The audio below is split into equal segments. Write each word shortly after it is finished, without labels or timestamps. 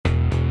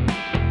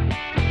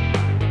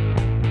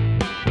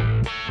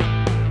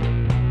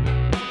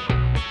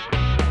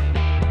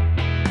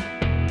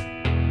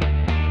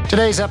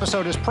Today's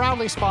episode is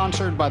proudly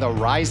sponsored by the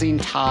Rising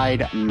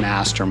Tide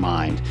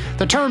Mastermind.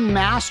 The term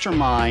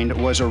mastermind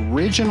was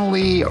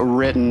originally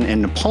written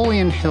in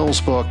Napoleon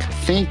Hill's book,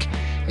 Think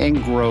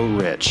and Grow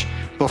Rich.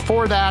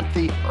 Before that,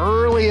 the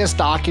earliest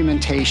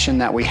documentation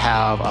that we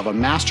have of a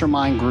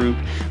mastermind group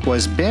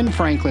was Ben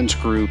Franklin's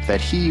group that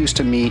he used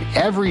to meet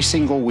every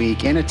single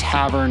week in a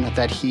tavern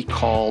that he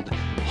called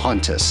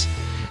Huntus.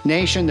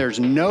 Nation, there's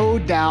no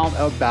doubt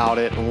about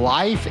it.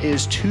 Life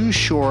is too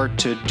short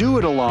to do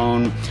it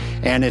alone,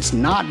 and it's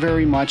not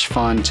very much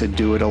fun to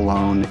do it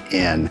alone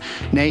in.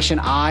 Nation,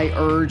 I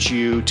urge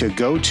you to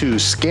go to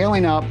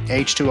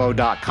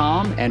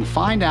scalinguph2o.com and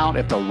find out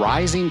if the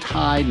Rising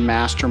Tide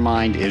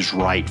Mastermind is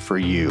right for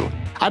you.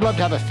 I'd love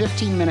to have a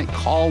 15-minute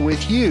call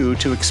with you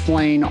to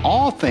explain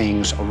all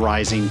things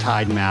Rising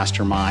Tide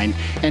Mastermind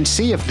and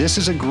see if this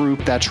is a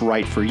group that's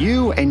right for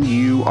you and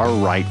you are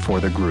right for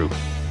the group.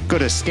 Go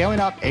to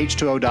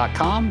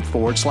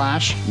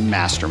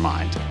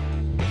scalinguph2o.com/mastermind.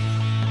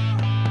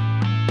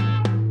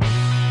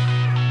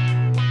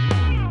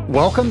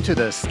 Welcome to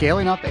the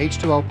Scaling Up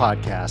H2O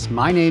podcast.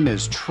 My name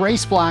is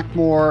Trace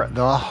Blackmore,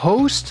 the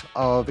host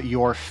of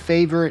your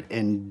favorite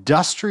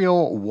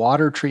industrial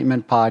water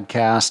treatment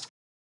podcast.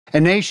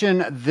 And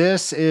Nation,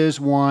 this is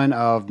one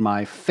of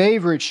my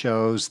favorite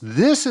shows.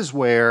 This is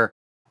where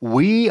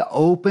we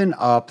open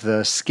up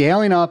the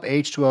Scaling Up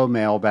H2O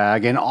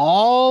mailbag and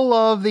all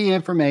of the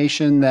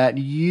information that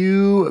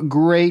you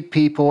great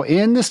people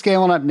in the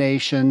Scaling Up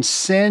Nation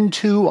send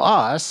to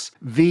us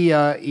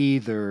via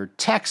either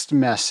text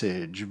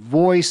message,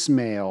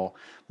 voicemail.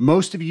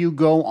 Most of you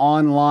go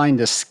online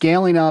to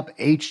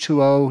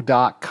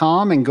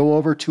scalinguph2o.com and go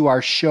over to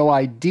our show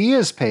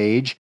ideas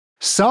page.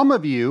 Some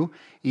of you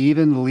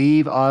even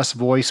leave us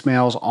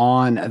voicemails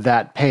on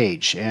that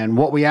page. And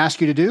what we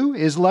ask you to do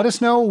is let us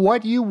know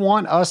what you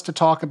want us to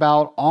talk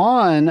about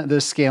on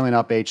the Scaling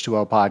Up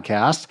H2O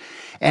podcast.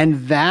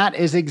 And that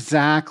is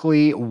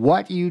exactly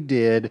what you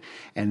did.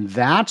 And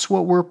that's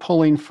what we're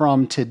pulling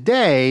from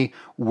today.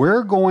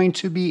 We're going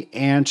to be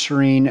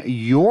answering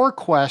your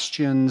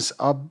questions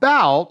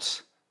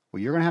about,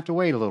 well, you're going to have to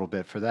wait a little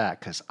bit for that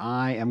because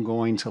I am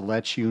going to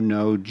let you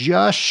know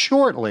just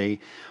shortly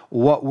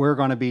what we're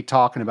going to be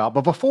talking about.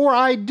 But before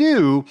I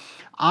do,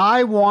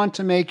 I want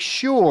to make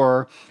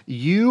sure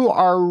you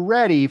are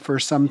ready for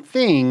some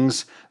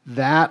things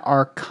that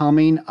are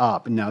coming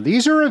up. Now,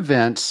 these are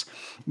events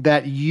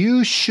that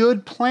you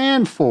should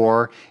plan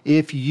for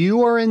if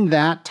you are in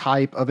that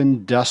type of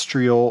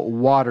industrial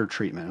water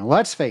treatment. And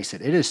let's face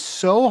it, it is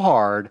so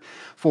hard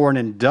for an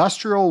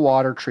industrial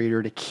water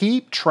treater to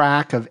keep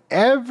track of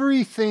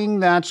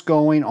everything that's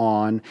going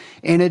on,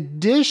 in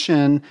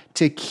addition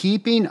to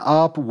keeping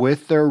up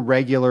with their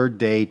regular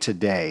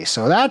day-to-day.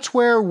 So that's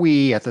where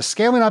we at the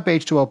Scaling Up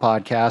H2O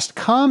podcast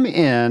come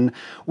in,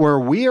 where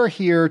we are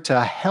here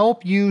to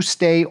help you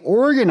stay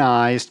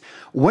organized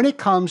when it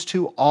comes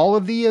to all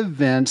of the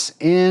events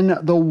in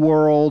the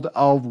world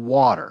of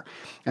water.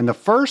 And the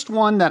first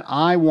one that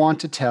I want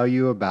to tell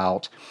you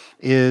about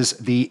is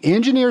the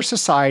Engineer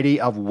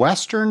Society of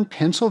Western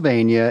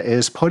Pennsylvania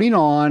is putting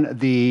on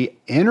the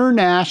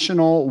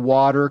International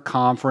Water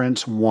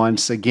Conference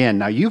once again.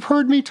 Now, you've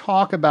heard me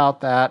talk about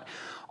that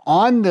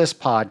on this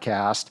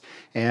podcast.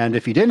 And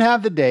if you didn't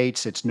have the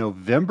dates, it's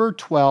November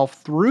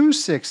 12th through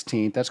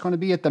 16th. That's going to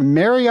be at the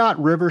Marriott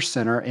River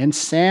Center in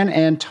San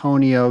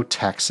Antonio,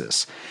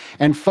 Texas.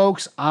 And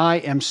folks, I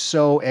am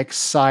so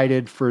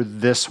excited for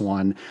this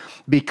one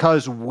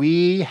because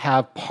we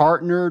have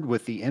partnered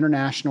with the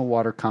International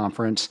Water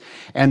Conference,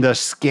 and the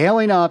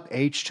Scaling Up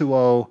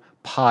H2O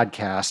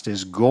podcast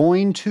is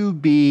going to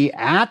be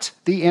at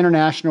the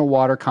International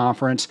Water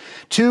Conference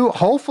to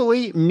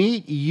hopefully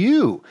meet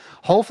you.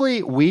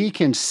 Hopefully we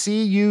can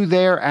see you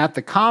there at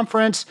the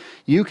conference.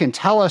 You can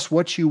tell us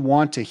what you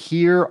want to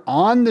hear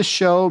on the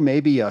show,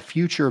 maybe a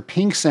future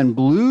Pinks and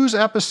Blues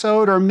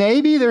episode, or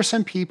maybe there's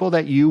some people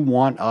that you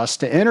want us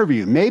to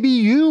interview. Maybe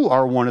you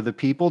are one of the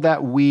people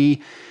that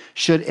we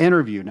should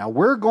interview. Now,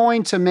 we're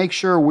going to make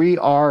sure we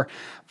are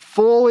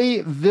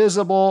fully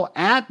visible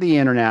at the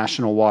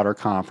International Water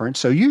Conference.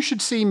 So you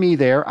should see me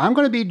there. I'm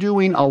going to be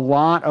doing a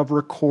lot of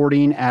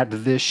recording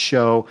at this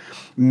show.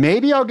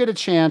 Maybe I'll get a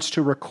chance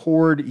to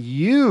record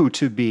you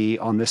to be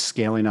on the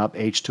Scaling Up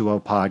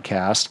H2O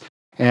podcast.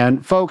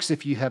 And folks,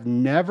 if you have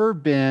never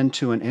been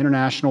to an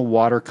International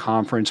Water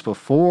Conference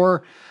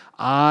before,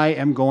 I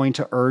am going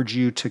to urge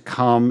you to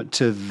come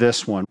to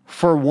this one.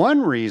 For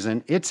one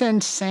reason, it's in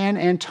San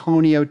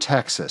Antonio,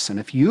 Texas. And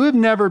if you have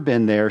never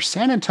been there,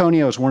 San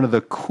Antonio is one of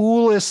the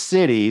coolest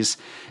cities.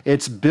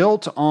 It's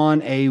built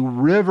on a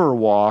river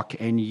walk,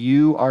 and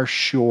you are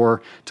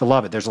sure to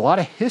love it. There's a lot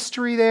of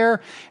history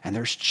there, and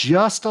there's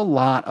just a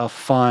lot of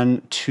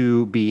fun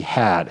to be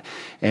had.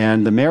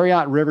 And the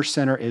Marriott River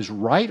Center is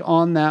right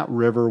on that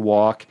river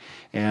walk,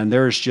 and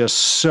there's just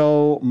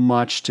so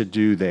much to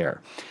do there.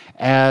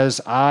 As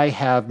I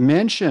have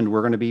mentioned,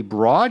 we're going to be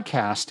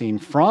broadcasting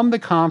from the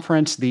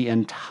conference the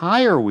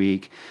entire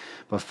week.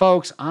 But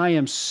folks, I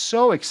am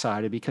so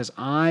excited because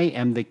I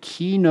am the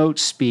keynote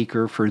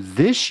speaker for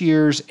this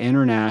year's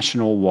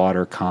International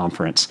Water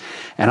Conference.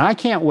 And I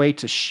can't wait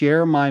to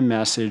share my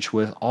message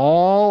with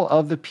all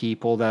of the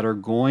people that are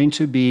going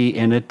to be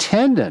in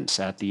attendance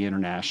at the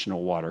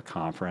International Water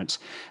Conference.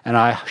 And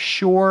I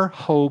sure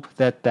hope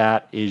that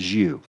that is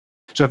you.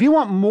 So if you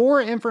want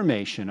more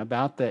information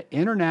about the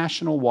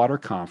International Water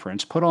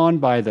Conference put on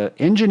by the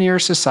Engineer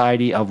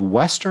Society of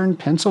Western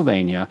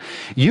Pennsylvania,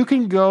 you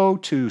can go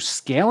to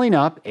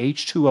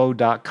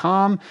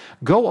scalinguph2o.com,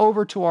 go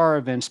over to our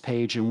events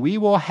page, and we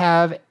will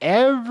have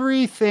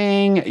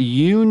everything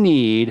you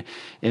need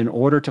in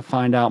order to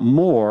find out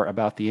more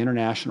about the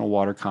International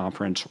Water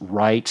Conference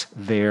right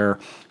there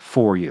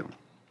for you.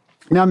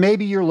 Now,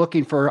 maybe you're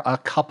looking for a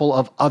couple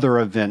of other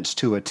events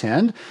to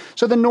attend.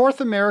 So the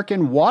North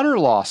American Water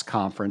Loss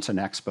Conference and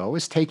Expo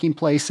is taking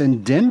place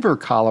in Denver,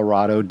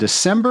 Colorado,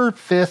 December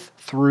 5th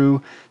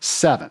through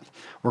 7th.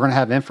 We're going to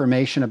have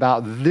information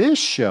about this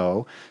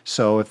show.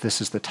 So if this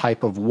is the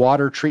type of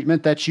water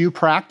treatment that you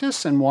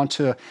practice and want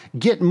to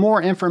get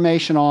more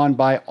information on,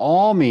 by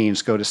all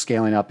means, go to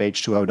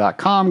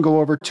scalinguph2o.com, go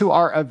over to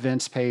our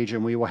events page,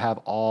 and we will have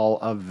all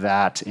of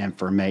that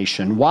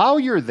information. While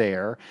you're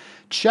there,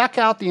 check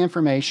out the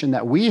information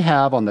that we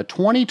have on the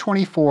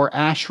 2024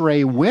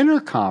 ASHRAE Winter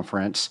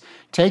Conference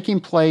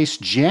taking place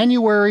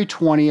January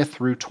 20th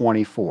through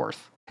 24th.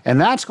 And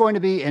that's going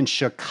to be in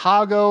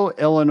Chicago,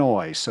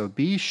 Illinois. So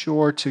be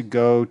sure to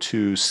go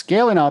to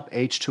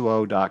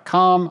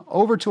scalinguph2o.com,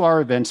 over to our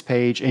events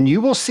page, and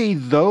you will see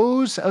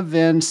those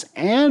events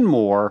and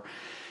more.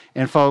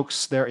 And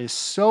folks, there is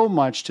so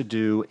much to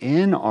do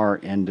in our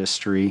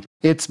industry.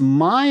 It's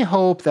my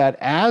hope that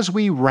as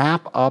we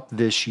wrap up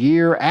this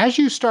year, as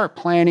you start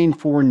planning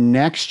for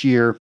next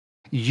year,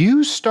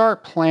 you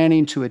start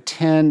planning to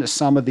attend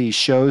some of these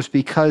shows,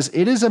 because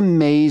it is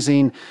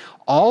amazing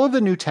all of the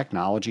new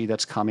technology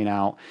that's coming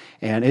out,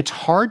 and it's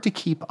hard to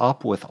keep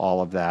up with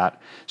all of that.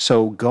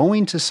 So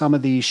going to some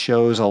of these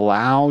shows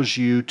allows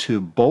you to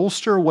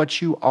bolster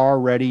what you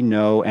already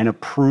know and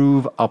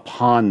improve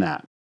upon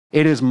that.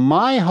 It is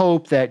my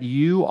hope that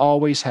you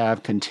always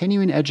have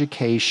continuing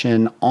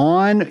education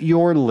on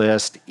your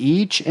list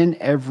each and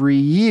every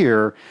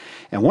year.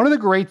 And one of the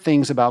great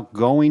things about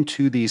going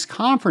to these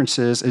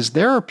conferences is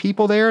there are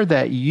people there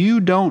that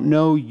you don't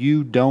know.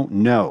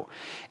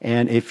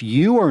 And if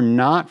you are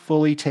not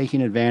fully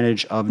taking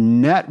advantage of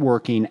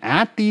networking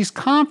at these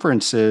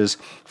conferences,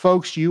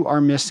 folks, you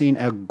are missing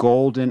a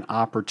golden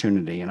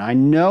opportunity. And I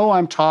know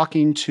I'm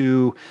talking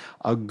to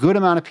a good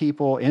amount of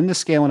people in the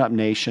Scaling Up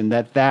Nation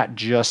that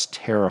just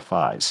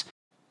terrifies.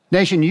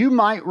 Nation, you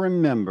might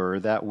remember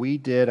that we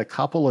did a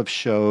couple of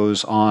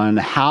shows on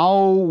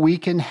how we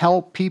can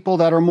help people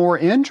that are more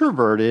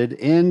introverted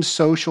in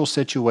social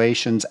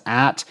situations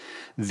at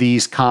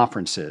these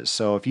conferences.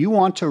 So if you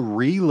want to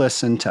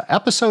re-listen to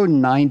episode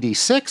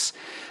 96,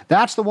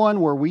 that's the one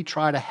where we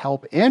try to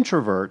help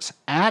introverts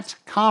at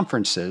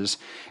conferences.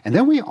 And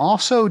then we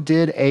also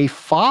did a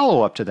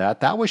follow-up to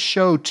that. That was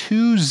show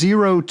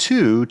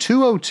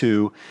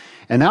 202,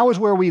 and that was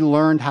where we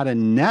learned how to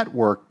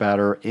network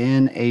better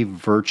in a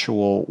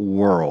virtual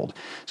world.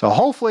 So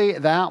hopefully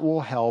that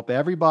will help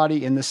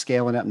everybody in the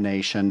Scaling Up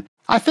Nation.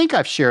 I think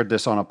I've shared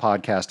this on a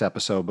podcast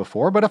episode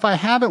before, but if I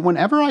haven't,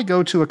 whenever I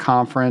go to a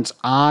conference,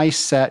 I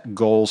set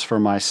goals for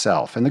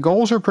myself. And the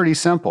goals are pretty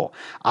simple.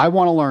 I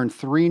want to learn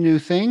 3 new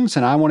things,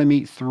 and I want to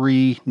meet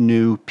 3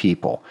 new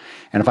people.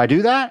 And if I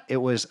do that, it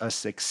was a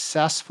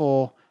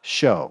successful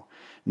show.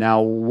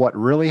 Now, what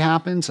really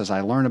happens is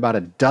I learn about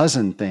a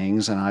dozen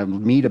things and I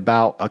meet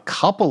about a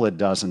couple of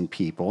dozen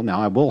people.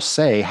 Now, I will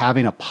say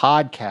having a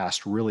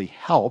podcast really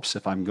helps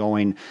if I'm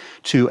going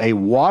to a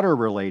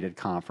water-related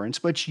conference,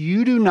 but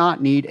you do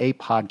not need a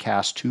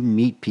podcast to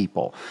meet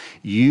people.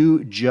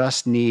 You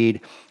just need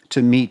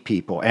to meet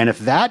people. And if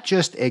that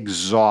just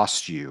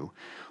exhausts you,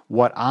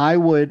 what I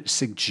would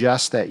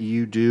suggest that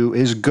you do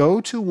is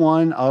go to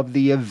one of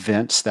the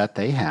events that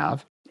they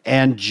have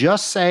and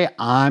just say,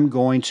 I'm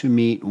going to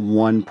meet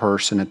 1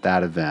 person at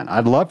that event.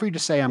 I'd love for you to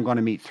say, I'm going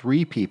to meet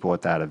 3 people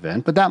at that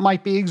event, but that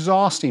might be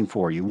exhausting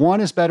for you.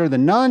 1 is better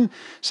than none.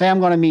 Say, I'm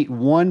going to meet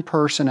 1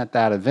 person at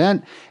that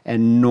event,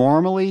 and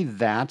normally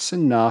that's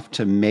enough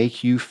to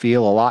make you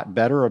feel a lot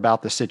better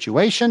about the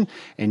situation,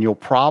 and you'll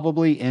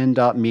probably end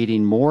up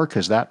meeting more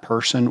because that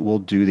person will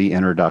do the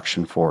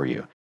introduction for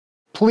you.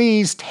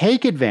 Please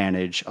take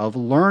advantage of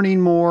learning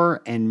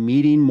more and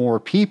meeting more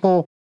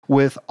people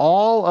with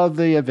all of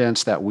the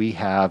events that we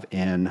have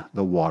in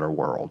the water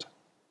world.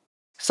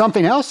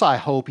 Something else I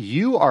hope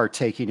you are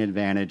taking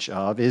advantage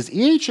of is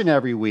each and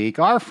every week,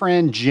 our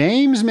friend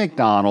James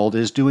McDonald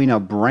is doing a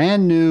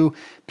brand new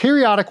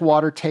periodic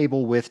water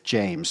table with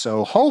James.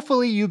 So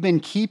hopefully you've been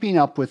keeping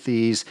up with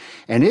these.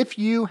 And if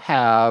you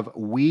have,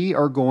 we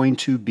are going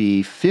to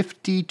be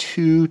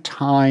 52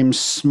 times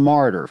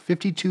smarter,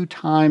 52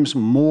 times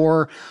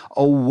more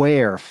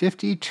aware,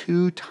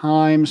 52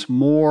 times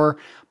more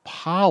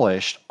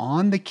polished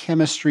on the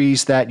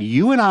chemistries that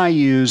you and I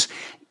use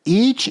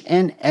each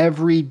and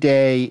every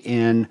day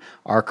in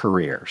our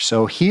career.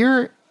 So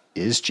here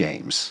is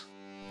James.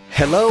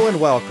 Hello and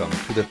welcome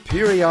to the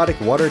Periodic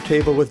Water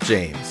Table with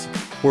James,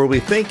 where we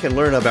think and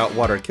learn about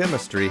water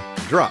chemistry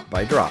drop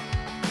by drop.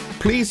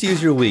 Please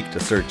use your week to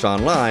search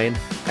online,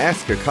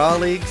 ask your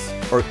colleagues,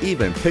 or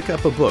even pick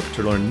up a book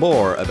to learn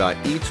more about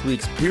each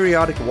week's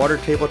periodic water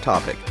table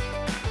topic.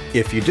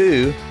 If you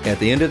do, at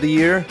the end of the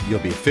year, you'll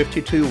be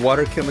 52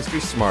 water chemistry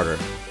smarter.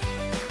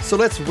 So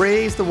let's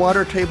raise the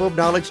water table of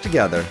knowledge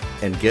together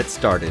and get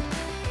started.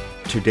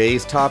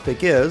 Today's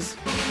topic is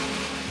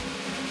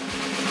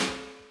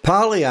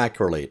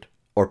polyacrylate,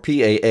 or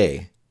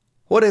PAA.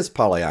 What is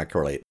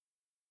polyacrylate?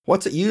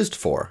 What's it used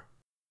for?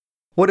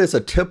 What is a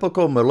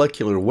typical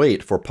molecular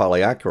weight for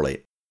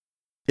polyacrylate?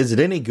 Is it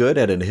any good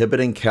at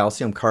inhibiting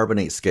calcium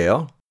carbonate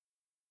scale?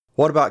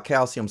 What about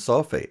calcium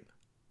sulfate?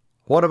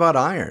 What about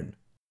iron?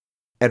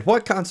 At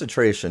what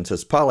concentrations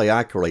is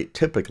polyacrylate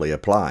typically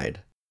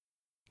applied?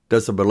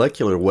 Does the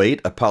molecular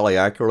weight of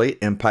polyacrylate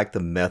impact the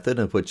method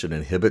in which it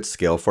inhibits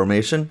scale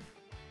formation?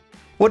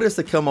 What is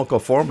the chemical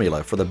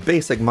formula for the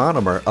basic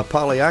monomer of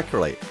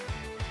polyacrylate?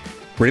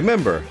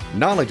 Remember,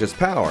 knowledge is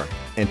power,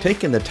 and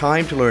taking the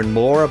time to learn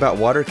more about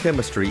water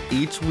chemistry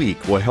each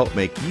week will help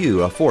make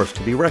you a force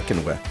to be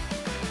reckoned with.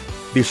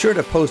 Be sure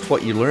to post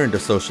what you learned to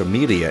social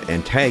media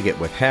and tag it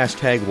with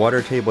hashtag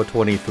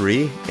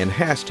WaterTable23 and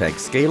hashtag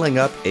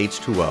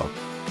ScalingUpH2O.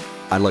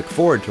 I look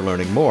forward to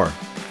learning more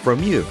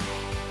from you.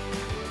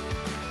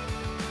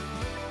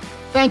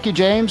 Thank you,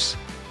 James.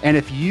 And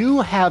if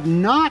you have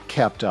not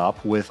kept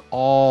up with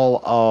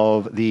all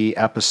of the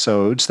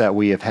episodes that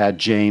we have had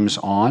James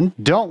on,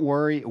 don't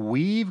worry,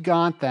 we've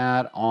got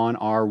that on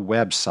our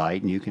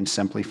website, and you can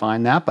simply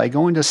find that by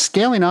going to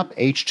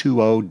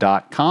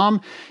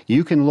scalinguph2o.com.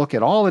 You can look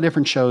at all the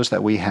different shows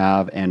that we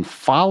have and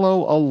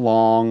follow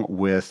along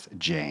with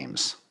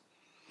James.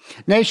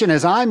 Nation,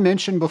 as I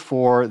mentioned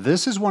before,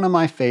 this is one of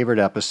my favorite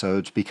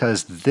episodes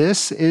because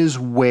this is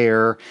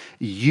where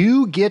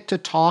you get to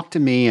talk to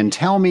me and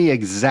tell me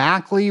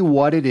exactly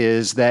what it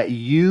is that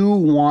you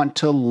want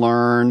to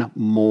learn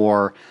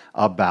more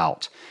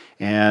about.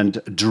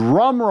 And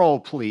drum roll,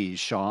 please,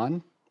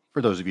 Sean.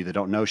 For those of you that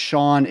don't know,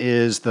 Sean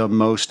is the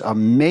most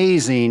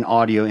amazing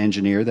audio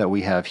engineer that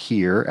we have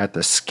here at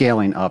the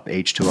Scaling Up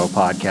H2O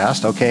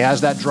podcast. Okay, as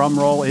that drum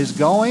roll is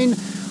going,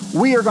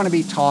 we are going to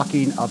be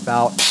talking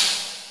about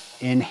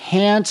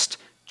enhanced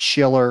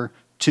chiller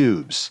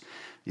tubes.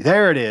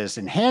 There it is,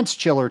 enhanced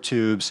chiller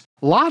tubes.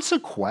 Lots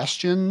of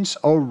questions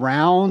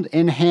around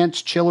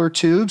enhanced chiller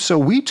tubes. So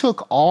we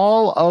took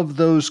all of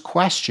those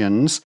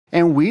questions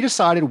and we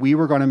decided we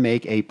were going to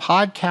make a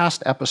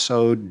podcast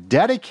episode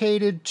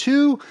dedicated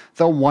to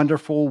the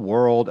wonderful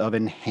world of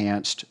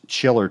enhanced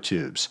chiller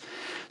tubes.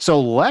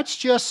 So let's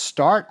just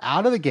start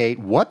out of the gate.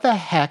 What the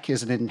heck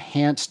is an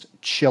enhanced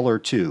chiller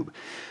tube?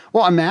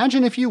 Well,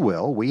 imagine, if you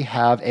will, we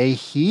have a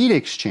heat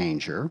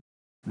exchanger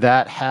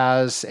that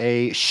has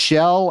a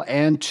shell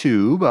and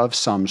tube of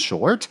some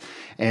sort,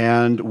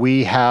 and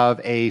we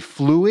have a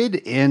fluid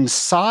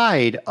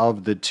inside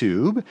of the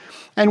tube,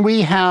 and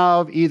we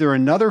have either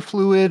another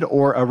fluid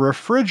or a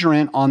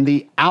refrigerant on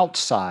the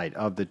outside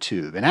of the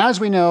tube. And as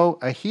we know,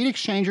 a heat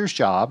exchanger's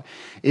job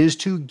is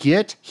to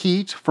get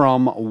heat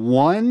from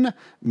one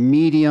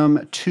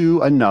medium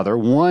to another,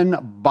 one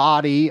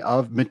body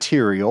of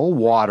material,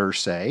 water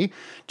say,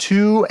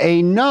 to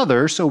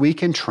another so we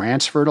can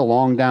transfer it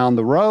along down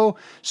the row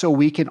so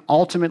we can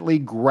ultimately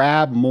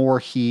grab more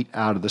heat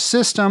out of the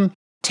system,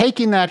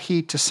 taking that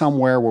heat to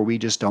somewhere where we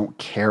just don't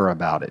care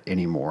about it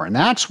anymore. And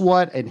that's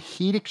what a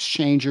heat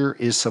exchanger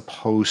is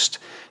supposed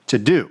to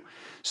do.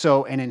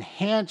 So an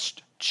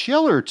enhanced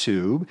chiller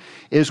tube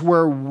is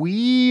where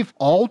we've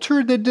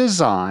altered the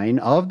design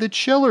of the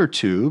chiller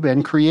tube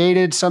and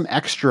created some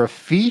extra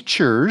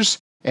features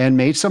and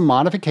made some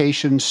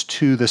modifications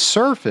to the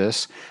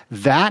surface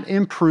that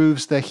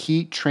improves the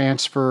heat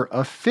transfer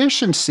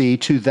efficiency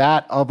to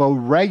that of a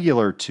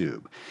regular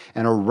tube.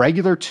 And a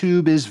regular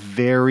tube is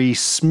very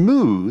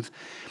smooth.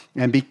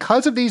 And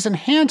because of these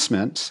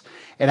enhancements,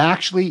 it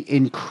actually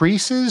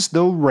increases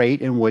the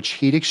rate in which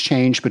heat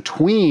exchange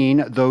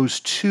between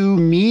those two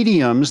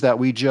mediums that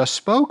we just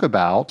spoke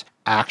about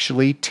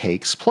actually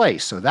takes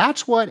place. So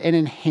that's what an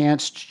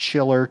enhanced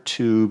chiller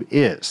tube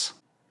is.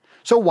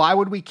 So why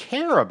would we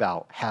care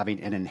about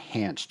having an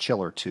enhanced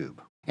chiller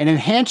tube? An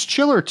enhanced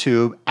chiller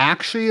tube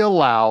actually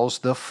allows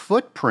the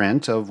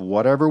footprint of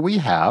whatever we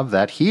have,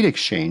 that heat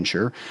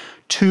exchanger,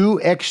 to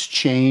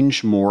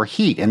exchange more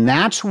heat. And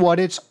that's what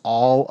it's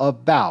all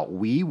about.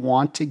 We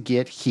want to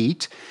get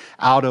heat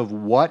out of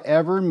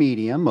whatever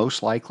medium,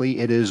 most likely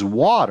it is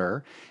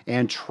water,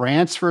 and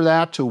transfer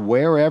that to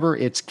wherever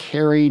it's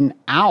carrying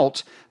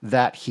out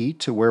that heat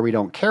to where we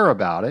don't care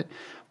about it.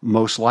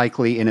 Most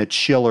likely in a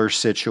chiller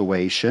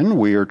situation,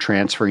 we are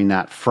transferring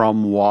that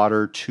from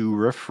water to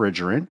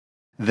refrigerant,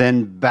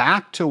 then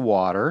back to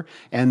water,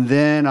 and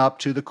then up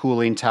to the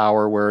cooling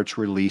tower where it's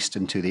released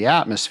into the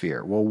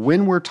atmosphere. Well,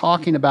 when we're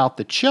talking about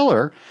the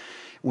chiller,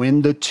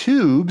 when the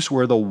tubes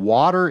where the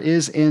water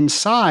is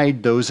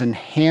inside, those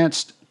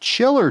enhanced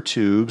chiller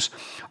tubes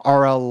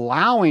are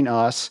allowing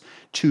us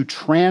to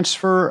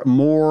transfer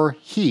more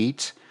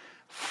heat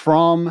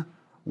from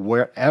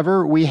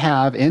wherever we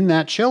have in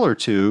that chiller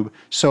tube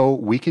so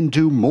we can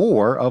do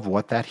more of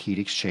what that heat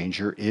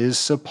exchanger is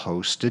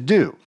supposed to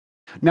do.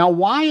 Now,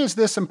 why is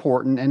this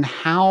important and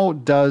how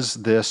does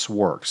this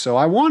work? So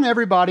I want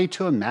everybody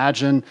to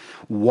imagine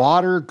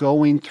water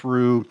going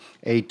through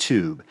a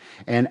tube.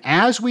 And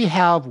as we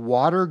have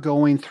water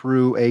going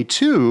through a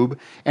tube,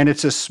 and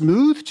it's a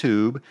smooth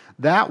tube,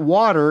 that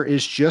water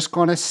is just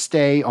going to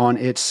stay on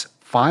its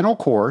final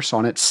course,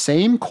 on its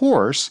same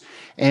course,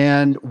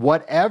 and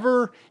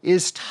whatever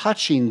is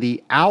touching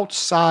the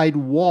outside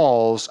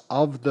walls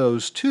of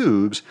those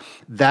tubes,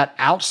 that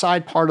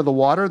outside part of the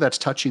water that's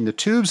touching the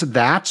tubes,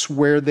 that's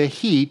where the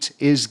heat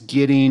is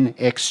getting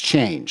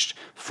exchanged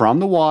from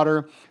the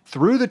water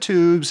through the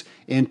tubes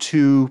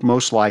into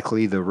most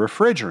likely the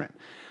refrigerant.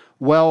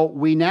 Well,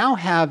 we now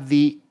have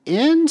the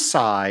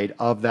inside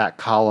of that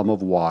column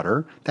of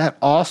water that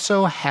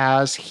also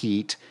has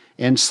heat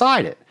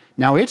inside it.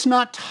 Now, it's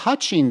not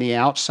touching the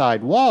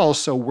outside walls,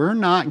 so we're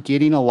not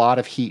getting a lot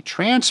of heat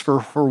transfer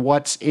for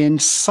what's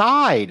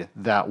inside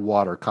that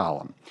water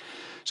column.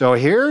 So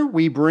here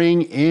we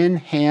bring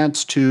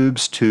enhanced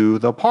tubes to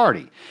the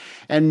party.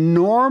 And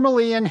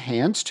normally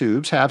enhanced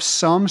tubes have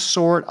some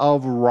sort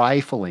of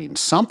rifling,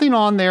 something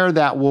on there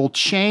that will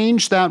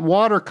change that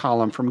water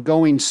column from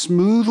going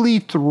smoothly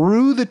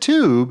through the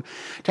tube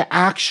to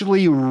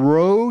actually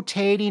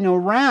rotating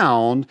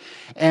around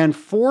and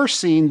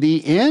forcing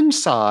the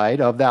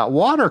inside of that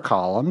water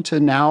column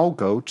to now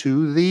go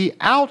to the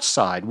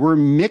outside. We're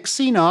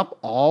mixing up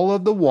all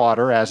of the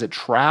water as it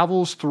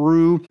travels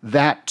through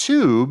that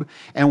tube,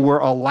 and we're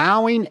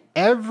allowing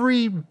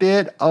every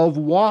bit of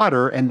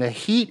water and the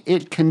heat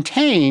it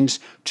contains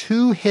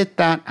to hit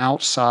that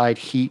outside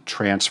heat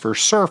transfer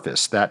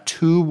surface, that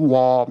tube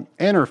wall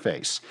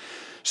interface.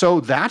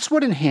 So that's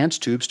what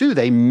enhanced tubes do.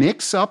 They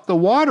mix up the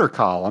water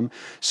column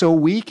so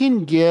we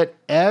can get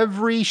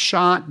every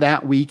shot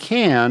that we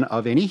can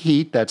of any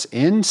heat that's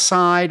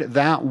inside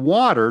that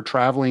water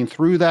traveling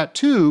through that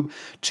tube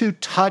to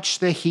touch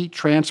the heat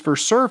transfer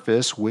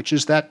surface, which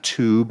is that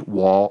tube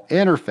wall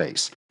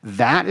interface.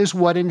 That is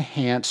what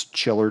enhanced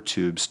chiller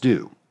tubes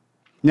do.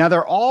 Now, there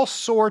are all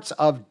sorts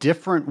of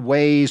different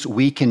ways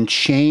we can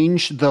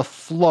change the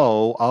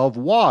flow of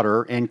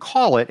water and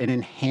call it an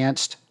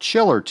enhanced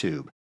chiller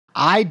tube.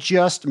 I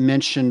just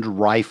mentioned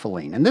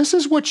rifling, and this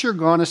is what you're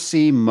going to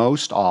see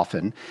most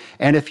often.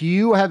 And if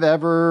you have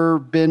ever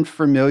been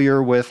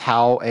familiar with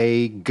how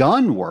a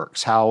gun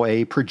works, how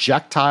a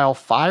projectile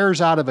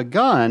fires out of a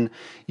gun,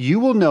 you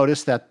will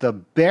notice that the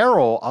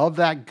barrel of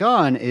that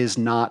gun is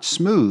not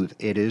smooth.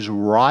 It is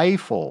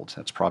rifled.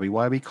 That's probably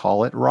why we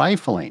call it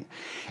rifling.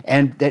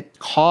 And that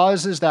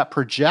causes that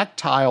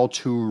projectile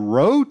to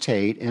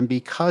rotate, and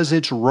because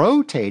it's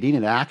rotating,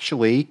 it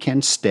actually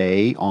can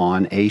stay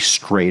on a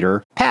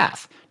straighter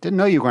path. Didn't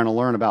know you were going to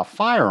learn about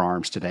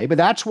firearms today, but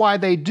that's why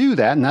they do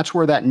that, and that's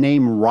where that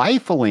name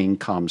rifling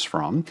comes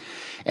from.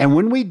 And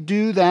when we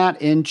do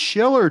that in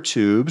chiller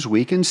tubes,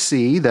 we can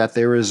see that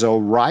there is a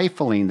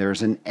rifling,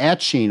 there's an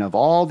etching of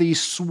all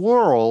these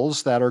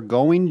swirls that are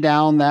going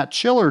down that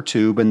chiller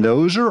tube, and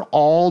those are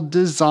all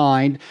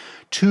designed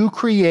to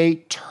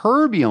create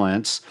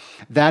turbulence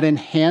that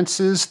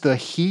enhances the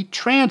heat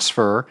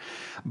transfer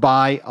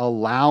by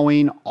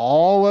allowing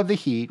all of the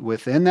heat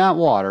within that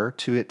water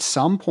to, at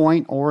some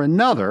point or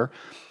another,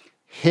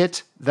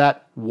 hit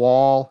that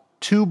wall,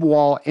 tube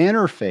wall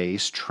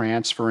interface,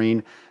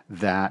 transferring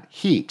that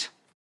heat.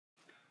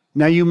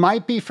 Now, you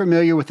might be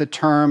familiar with the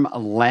term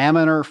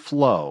laminar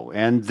flow,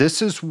 and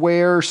this is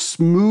where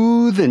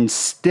smooth and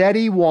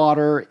steady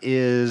water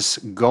is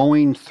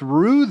going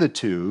through the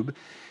tube,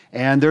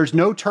 and there's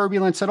no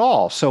turbulence at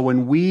all. So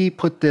when we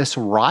put this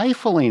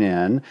rifling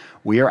in,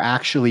 we are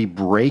actually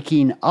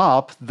breaking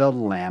up the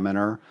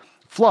laminar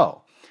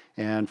flow.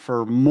 And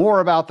for more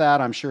about that,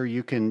 I'm sure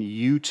you can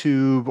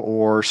YouTube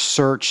or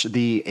search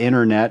the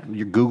internet.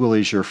 Google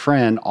is your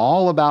friend,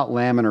 all about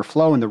laminar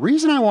flow. And the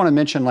reason I want to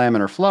mention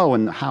laminar flow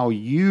and how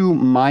you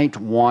might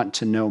want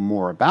to know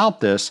more about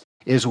this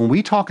is when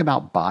we talk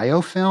about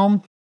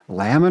biofilm,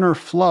 laminar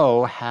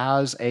flow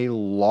has a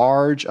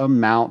large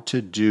amount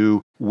to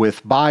do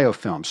with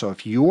biofilm. So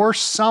if you're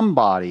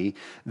somebody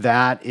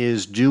that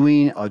is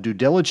doing a due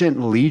diligent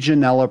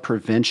Legionella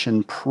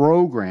prevention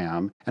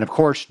program, and of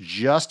course,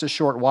 just a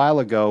short while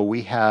ago,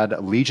 we had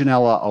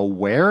Legionella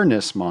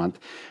Awareness Month,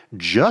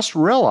 just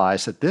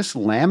realize that this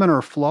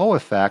laminar flow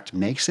effect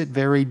makes it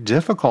very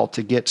difficult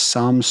to get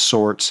some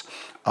sorts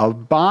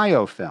of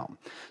biofilm.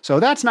 So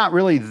that's not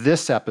really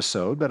this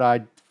episode, but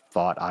I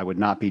thought I would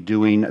not be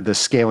doing the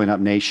Scaling Up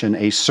Nation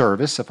a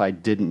service if I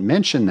didn't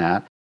mention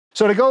that.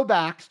 So to go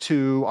back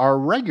to our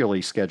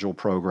regularly scheduled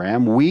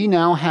program, we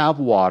now have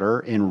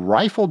water in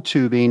rifled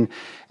tubing,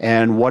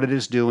 and what it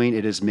is doing,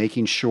 it is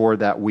making sure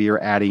that we are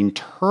adding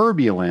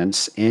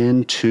turbulence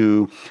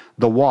into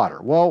the water.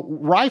 Well,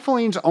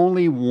 rifling's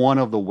only one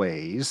of the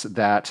ways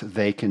that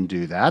they can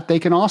do that. They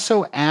can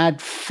also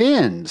add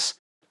fins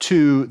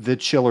to the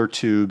chiller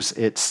tubes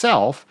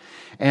itself.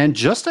 And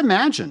just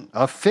imagine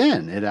a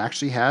fin. It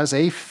actually has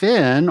a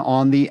fin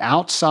on the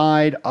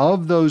outside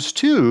of those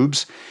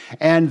tubes,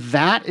 and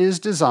that is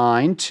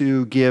designed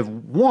to give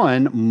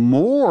one,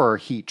 more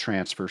heat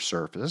transfer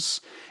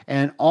surface,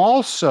 and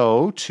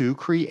also to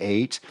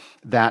create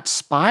that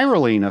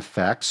spiraling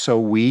effect so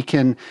we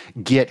can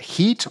get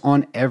heat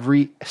on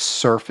every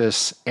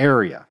surface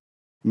area.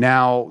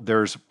 Now,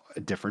 there's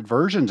different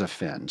versions of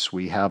fins.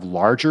 We have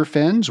larger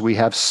fins, we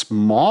have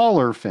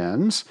smaller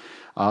fins.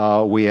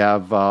 We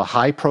have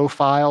high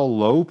profile,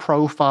 low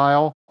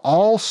profile,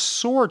 all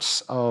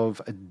sorts of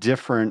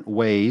different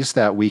ways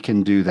that we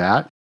can do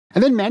that.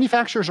 And then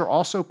manufacturers are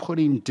also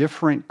putting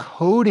different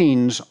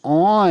coatings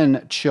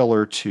on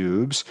chiller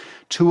tubes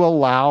to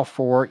allow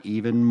for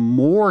even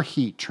more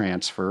heat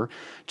transfer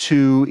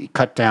to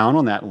cut down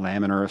on that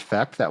laminar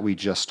effect that we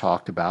just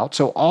talked about.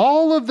 So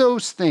all of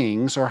those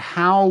things are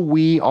how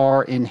we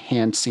are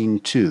enhancing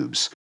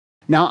tubes.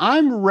 Now,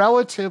 I'm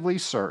relatively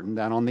certain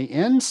that on the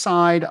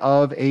inside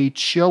of a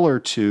chiller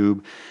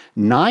tube,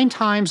 9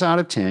 times out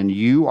of 10,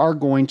 you are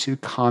going to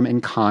come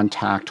in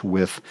contact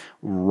with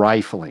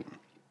rifling.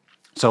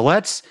 So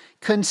let's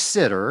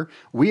consider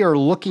we are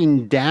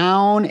looking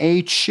down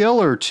a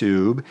chiller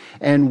tube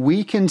and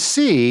we can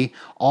see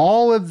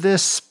all of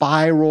this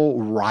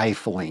spiral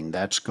rifling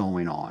that's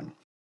going on.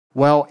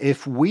 Well,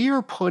 if we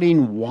are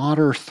putting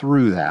water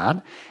through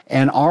that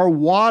and our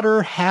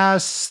water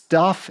has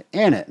stuff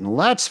in it, and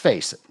let's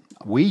face it,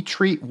 we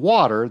treat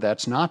water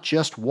that's not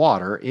just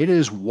water, it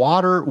is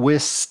water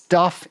with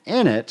stuff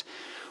in it.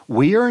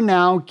 We are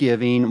now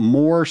giving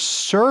more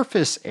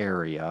surface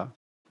area,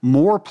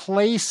 more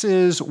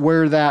places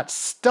where that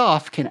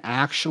stuff can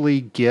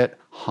actually get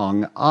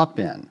hung up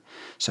in.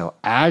 So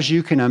as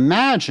you can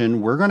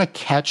imagine, we're going to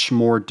catch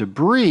more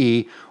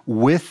debris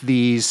with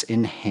these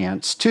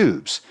enhanced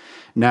tubes.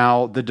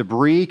 Now, the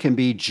debris can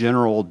be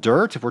general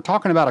dirt. If we're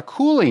talking about a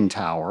cooling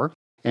tower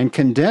and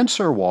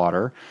condenser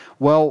water,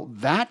 well,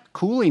 that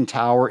cooling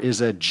tower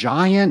is a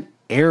giant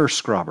air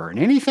scrubber. And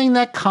anything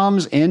that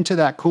comes into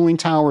that cooling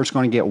tower is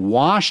going to get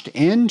washed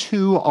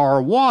into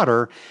our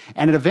water,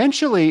 and it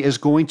eventually is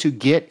going to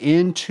get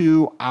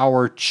into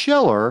our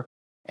chiller.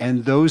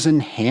 And those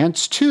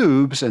enhanced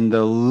tubes and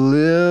the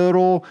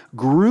little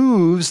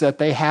grooves that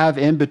they have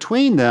in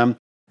between them,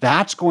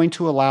 that's going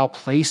to allow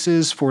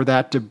places for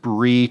that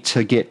debris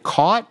to get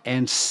caught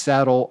and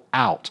settle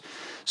out.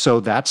 So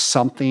that's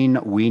something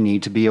we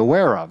need to be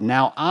aware of.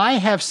 Now, I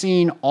have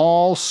seen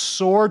all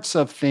sorts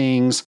of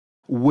things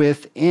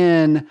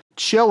within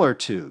chiller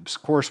tubes.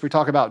 Of course, we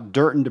talk about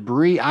dirt and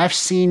debris. I've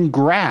seen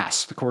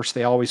grass. Of course,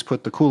 they always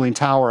put the cooling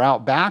tower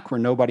out back where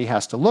nobody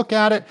has to look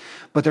at it,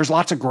 but there's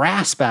lots of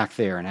grass back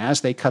there. And as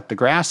they cut the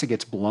grass, it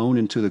gets blown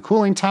into the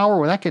cooling tower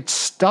where that gets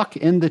stuck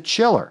in the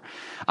chiller.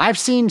 I've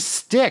seen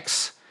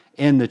sticks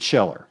in the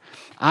chiller.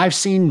 I've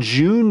seen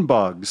June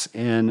bugs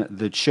in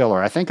the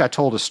chiller. I think I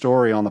told a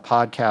story on the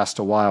podcast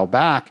a while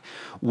back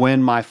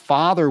when my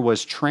father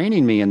was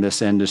training me in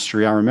this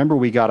industry. I remember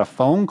we got a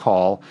phone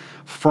call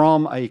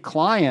from a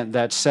client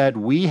that said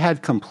we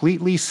had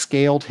completely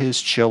scaled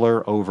his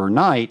chiller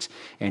overnight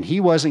and he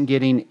wasn't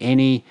getting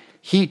any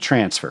heat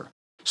transfer.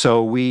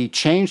 So we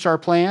changed our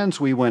plans.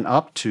 We went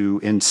up to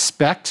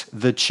inspect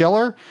the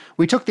chiller.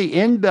 We took the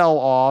end bell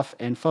off,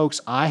 and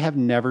folks, I have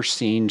never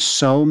seen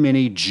so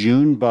many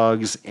June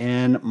bugs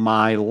in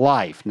my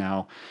life.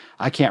 Now,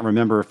 I can't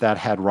remember if that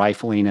had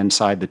rifling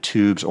inside the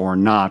tubes or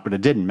not, but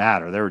it didn't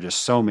matter. There were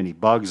just so many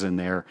bugs in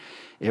there.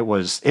 It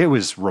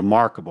was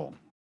remarkable.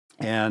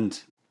 And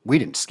we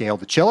didn't scale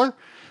the chiller.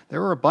 There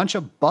were a bunch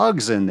of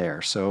bugs in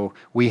there, so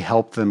we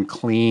helped them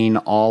clean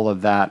all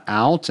of that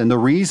out. And the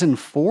reason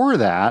for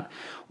that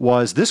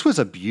was this was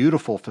a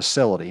beautiful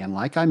facility. And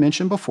like I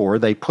mentioned before,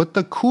 they put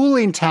the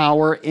cooling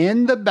tower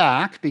in the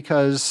back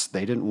because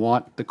they didn't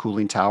want the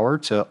cooling tower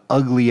to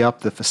ugly up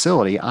the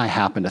facility. I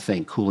happen to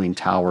think cooling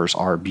towers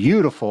are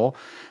beautiful.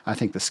 I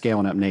think the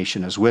Scaling Up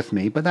Nation is with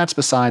me, but that's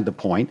beside the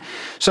point.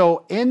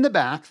 So in the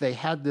back, they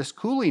had this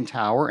cooling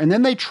tower, and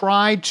then they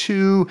tried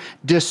to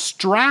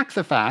distract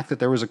the fact that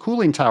there was a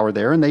cooling tower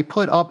there, and they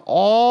put up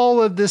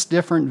all of this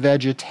different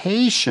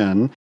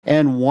vegetation.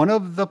 And one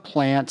of the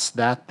plants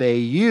that they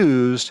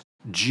used,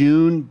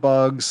 June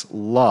bugs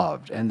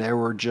loved. And there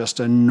were just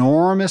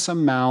enormous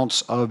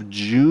amounts of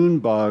June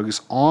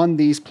bugs on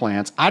these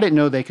plants. I didn't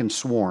know they can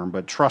swarm,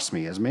 but trust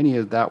me, as many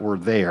of that were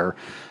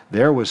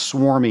there was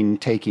swarming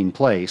taking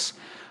place.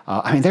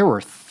 There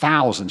were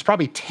thousands,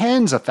 probably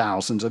tens of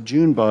thousands of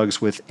June bugs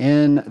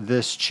within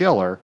this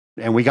chiller,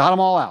 and we got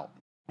them all out.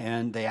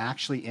 And they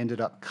actually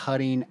ended up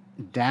cutting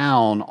cut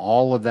down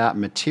all of that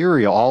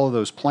material, all of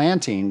those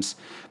plantings,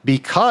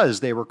 because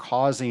they were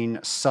causing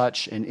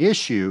such an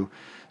issue.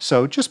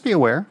 So just be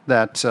aware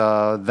that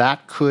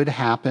that could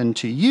happen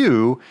to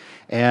you.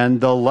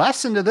 And the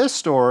lesson to this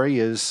story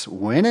is,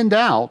 when in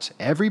doubt,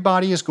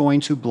 everybody is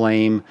going to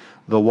blame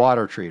the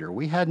water treater.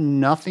 We had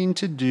nothing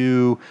to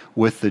do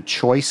with the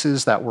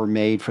choices that were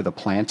made for the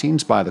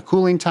plantings by the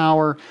cooling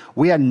tower.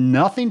 We had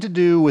nothing to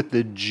do with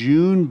the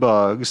June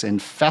bugs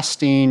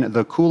infesting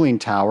the cooling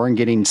tower and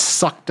getting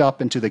sucked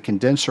up into the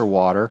condenser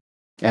water,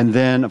 and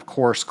then, of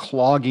course,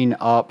 clogging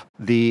up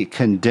the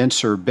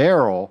condenser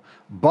barrel.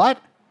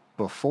 But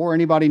before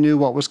anybody knew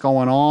what was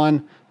going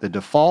on, the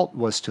default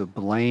was to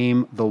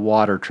blame the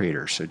water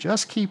treater. So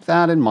just keep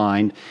that in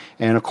mind.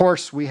 And of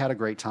course, we had a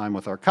great time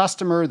with our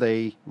customer.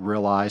 They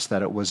realized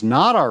that it was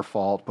not our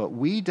fault, but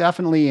we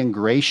definitely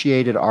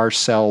ingratiated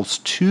ourselves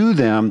to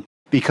them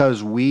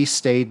because we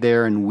stayed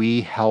there and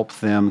we helped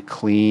them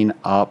clean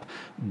up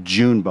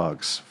June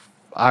bugs.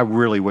 I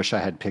really wish I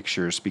had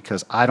pictures,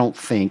 because I don't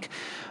think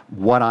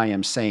what I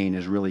am saying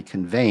is really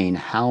conveying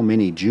how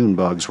many June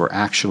bugs were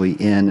actually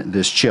in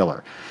this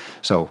chiller.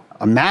 So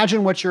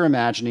imagine what you're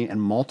imagining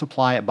and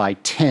multiply it by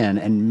 10,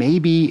 and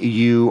maybe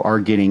you are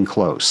getting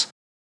close.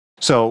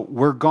 So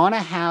we're going to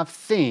have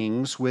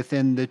things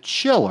within the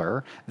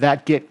chiller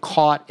that get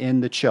caught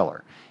in the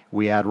chiller.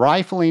 We add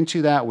rifling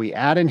to that. We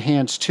add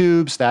enhanced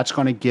tubes. That's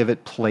going to give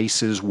it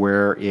places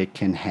where it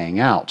can hang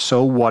out.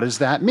 So what does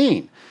that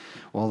mean?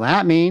 Well,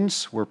 that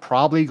means we're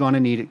probably going to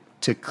need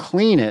to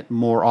clean it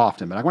more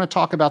often, but I'm going to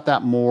talk about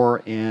that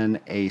more in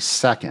a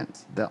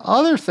second. The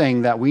other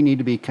thing that we need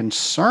to be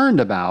concerned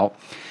about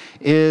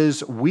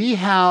is we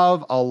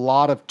have a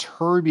lot of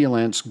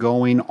turbulence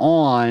going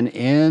on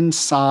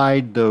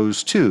inside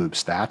those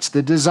tubes. That's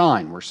the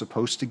design. We're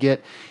supposed to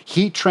get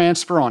heat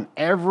transfer on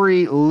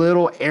every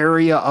little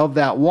area of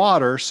that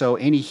water, so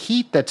any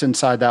heat that's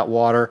inside that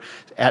water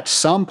at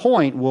some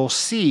point will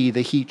see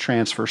the heat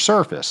transfer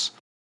surface.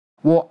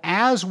 Well,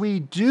 as we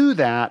do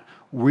that,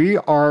 we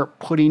are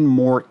putting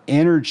more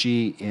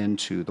energy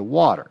into the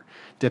water.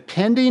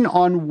 Depending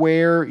on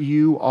where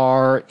you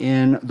are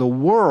in the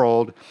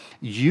world,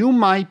 you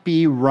might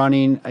be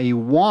running a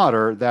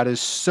water that is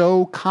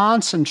so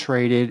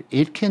concentrated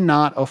it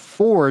cannot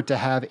afford to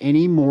have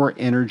any more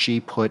energy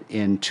put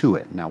into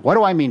it. Now, what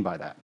do I mean by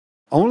that?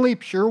 Only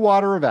pure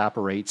water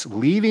evaporates,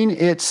 leaving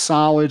its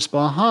solids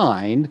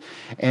behind.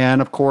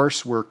 And of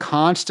course, we're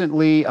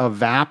constantly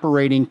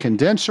evaporating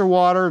condenser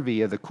water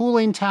via the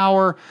cooling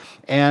tower,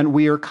 and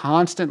we are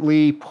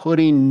constantly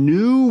putting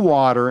new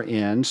water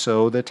in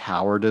so the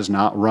tower does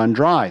not run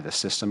dry. The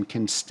system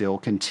can still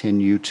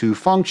continue to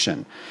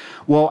function.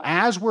 Well,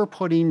 as we're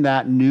putting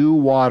that new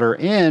water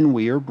in,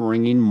 we are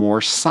bringing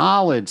more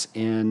solids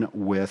in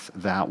with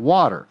that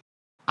water.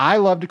 I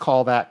love to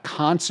call that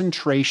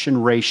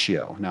concentration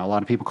ratio. Now, a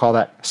lot of people call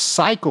that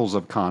cycles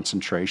of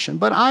concentration,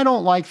 but I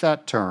don't like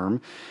that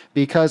term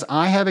because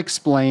I have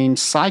explained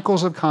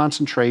cycles of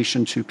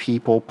concentration to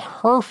people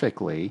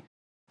perfectly.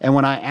 And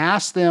when I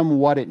ask them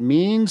what it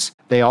means,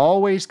 they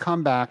always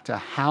come back to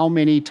how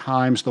many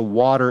times the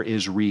water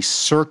is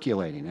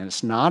recirculating. And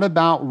it's not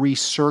about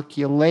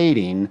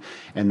recirculating,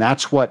 and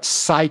that's what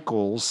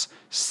cycles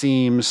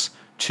seems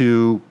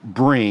to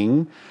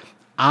bring.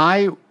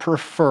 I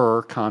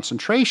prefer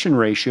concentration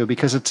ratio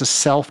because it's a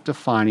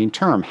self-defining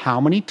term.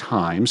 How many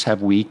times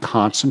have we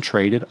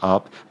concentrated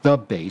up the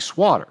base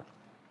water?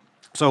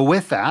 So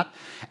with that,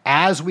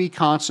 as we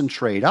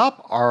concentrate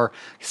up our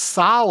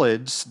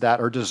solids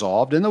that are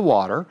dissolved in the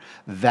water,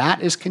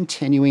 that is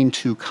continuing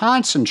to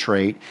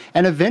concentrate,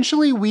 and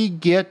eventually we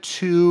get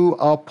to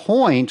a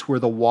point where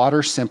the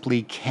water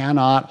simply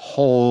cannot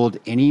hold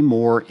any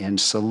more in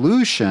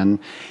solution,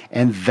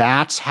 and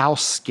that's how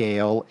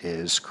scale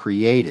is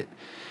created.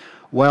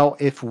 Well,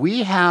 if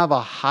we have a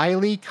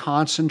highly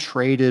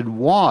concentrated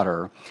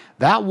water,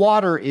 that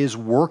water is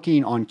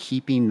working on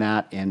keeping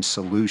that in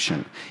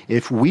solution.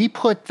 If we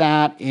put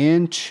that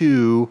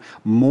into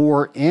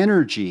more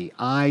energy,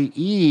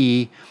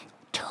 i.e.,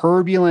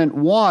 turbulent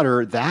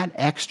water, that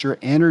extra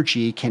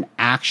energy can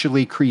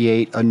actually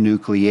create a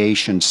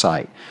nucleation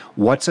site.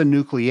 What's a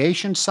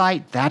nucleation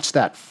site? That's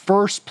that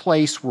first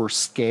place where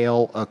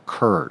scale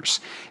occurs.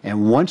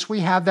 And once we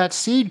have that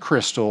seed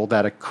crystal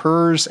that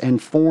occurs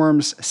and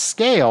forms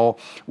scale,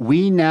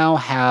 we now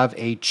have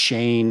a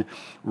chain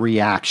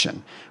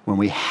reaction. When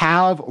we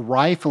have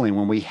rifling,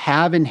 when we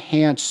have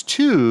enhanced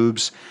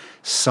tubes,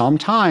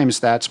 sometimes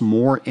that's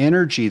more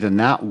energy than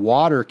that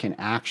water can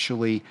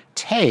actually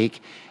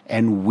take,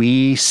 and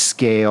we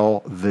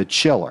scale the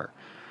chiller.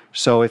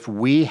 So if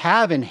we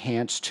have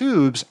enhanced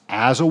tubes,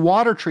 as a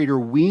water treater,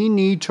 we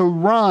need to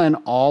run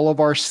all of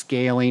our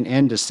scaling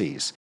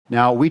indices.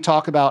 Now, we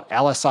talk about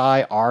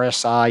LSI,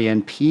 RSI,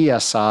 and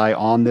PSI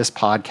on this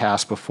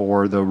podcast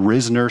before, the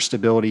Risner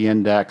Stability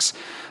Index,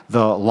 the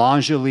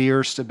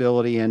Langelier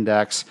Stability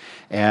Index,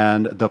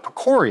 and the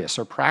Precorious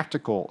or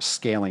Practical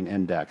Scaling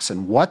Index.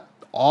 And what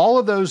all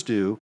of those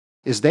do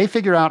is they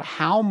figure out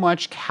how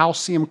much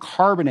calcium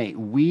carbonate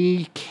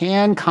we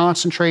can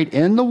concentrate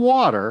in the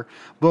water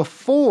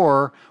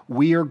before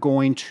we are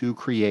going to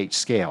create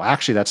scale.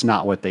 Actually, that's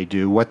not what they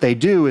do. What they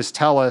do is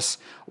tell us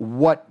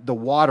what the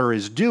water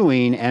is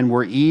doing, and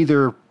we're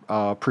either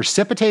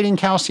precipitating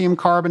calcium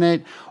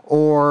carbonate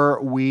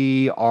or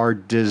we are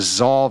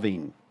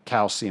dissolving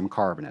calcium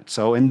carbonate.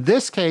 So in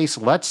this case,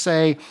 let's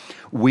say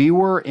we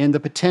were in the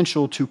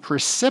potential to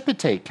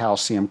precipitate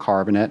calcium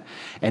carbonate,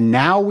 and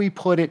now we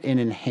put it in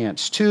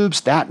enhanced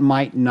tubes. That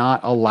might not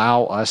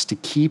allow us to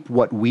keep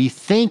what we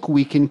think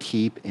we can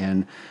keep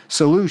in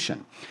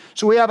solution.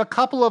 So we have a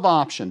couple of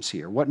options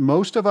here. What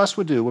most of us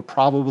would do would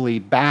probably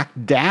back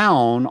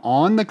down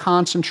on the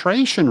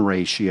concentration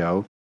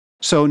ratio.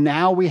 So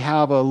now we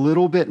have a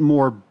little bit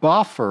more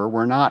buffer.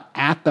 We're not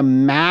at the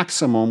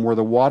maximum where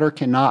the water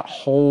cannot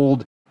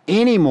hold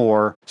any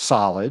more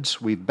solids.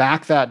 We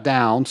back that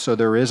down so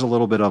there is a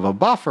little bit of a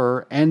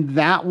buffer, and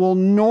that will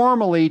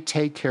normally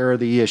take care of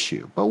the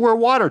issue. But we're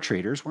water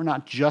treaters. We're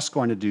not just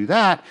going to do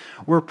that.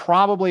 We're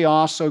probably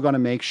also going to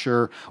make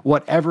sure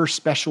whatever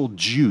special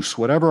juice,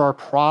 whatever our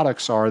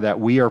products are that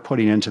we are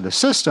putting into the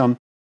system,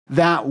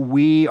 that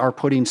we are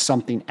putting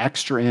something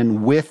extra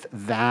in with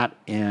that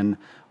in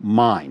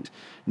mind.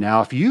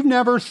 Now, if you've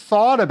never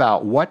thought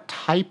about what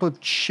type of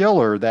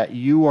chiller that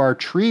you are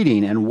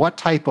treating and what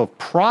type of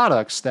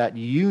products that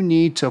you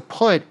need to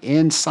put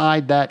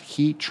inside that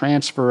heat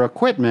transfer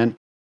equipment,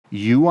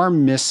 you are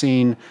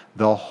missing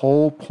the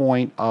whole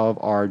point of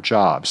our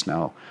jobs.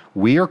 Now,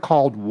 we are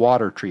called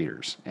water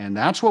treaters, and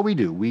that's what we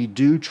do. We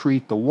do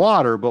treat the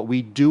water, but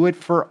we do it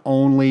for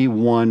only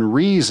one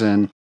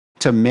reason: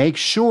 to make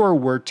sure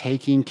we're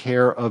taking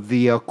care of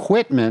the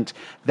equipment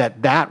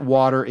that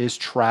water is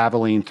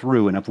traveling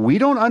through. And if we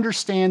don't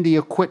understand the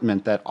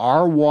equipment that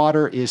our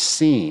water is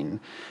seeing,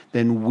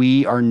 then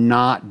we are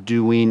not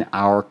doing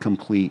our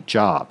complete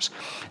jobs.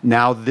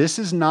 Now, this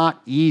is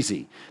not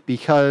easy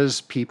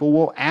because people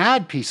will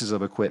add pieces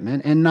of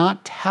equipment and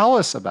not tell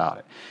us about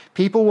it.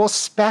 People will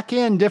spec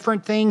in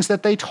different things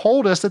that they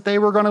told us that they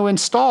were going to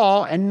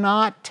install and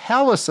not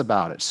tell us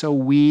about it. So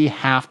we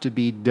have to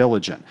be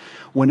diligent.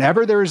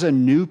 Whenever there's a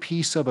new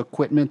piece of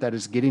equipment that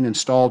is getting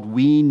installed,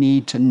 we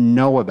need to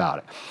know about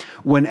it.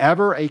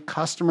 Whenever a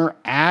customer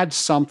adds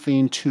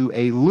something to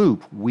a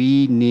loop,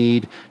 we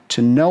need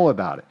to know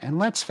about it. And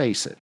let's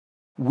face it,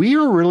 we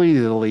are really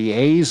the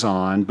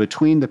liaison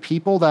between the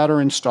people that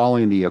are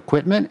installing the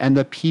equipment and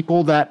the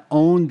people that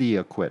own the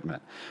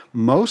equipment.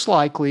 Most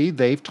likely,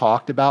 they've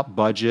talked about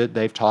budget,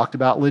 they've talked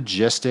about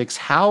logistics,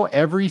 how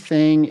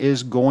everything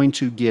is going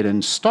to get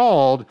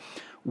installed.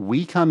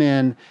 We come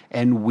in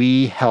and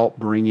we help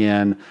bring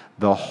in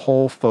the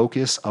whole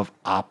focus of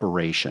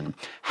operation.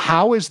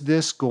 How is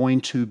this going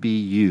to be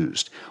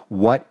used?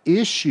 What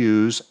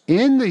issues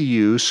in the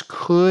use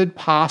could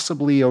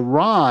possibly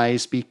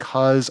arise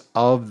because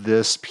of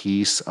this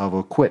piece of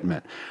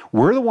equipment?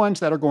 We're the ones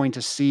that are going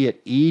to see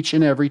it each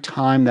and every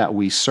time that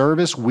we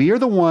service. We are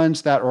the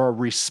ones that are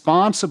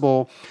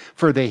responsible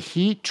for the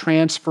heat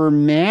transfer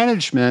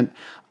management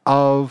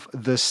of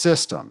the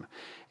system.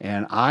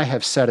 And I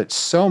have said it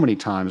so many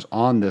times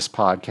on this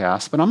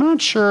podcast, but I'm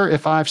not sure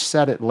if I've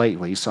said it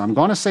lately, so I'm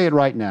going to say it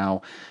right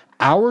now.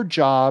 Our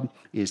job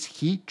is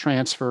heat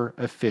transfer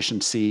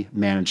efficiency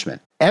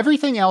management.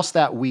 Everything else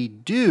that we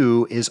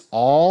do is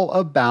all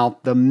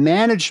about the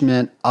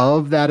management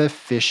of that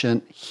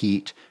efficient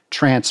heat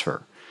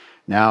transfer.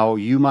 Now,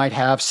 you might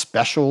have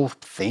special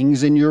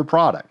things in your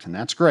product, and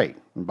that's great.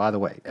 And by the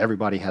way,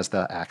 everybody has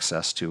the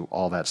access to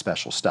all that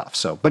special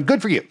stuff. But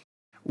good for you.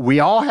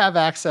 We all have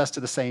access to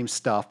the same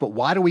stuff, but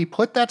why do we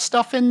put that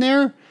stuff in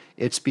there?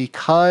 It's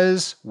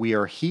because we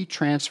are heat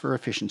transfer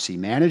efficiency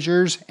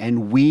managers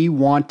and we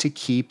want to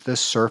keep the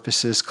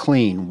surfaces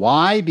clean.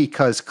 Why?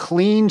 Because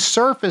clean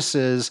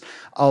surfaces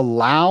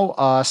allow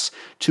us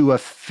to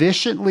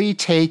efficiently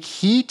take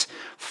heat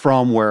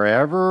from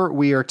wherever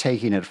we are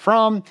taking it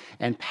from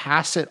and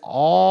pass it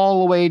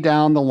all the way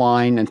down the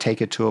line and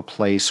take it to a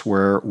place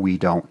where we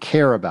don't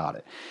care about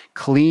it.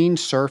 Clean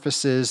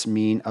surfaces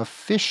mean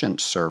efficient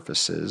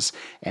surfaces,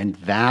 and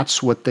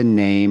that's what the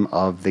name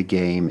of the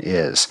game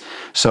is.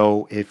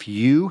 So if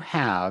you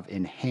have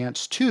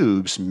enhanced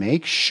tubes,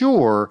 make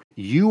sure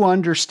you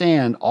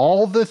understand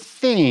all the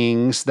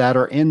things that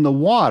are in the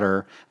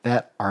water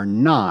that are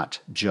not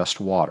just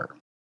water.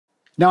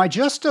 Now, I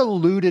just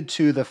alluded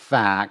to the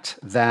fact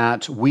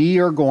that we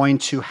are going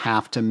to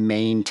have to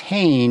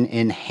maintain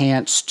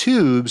enhanced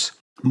tubes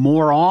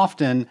more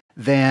often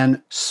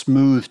than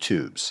smooth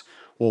tubes.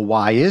 Well,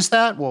 why is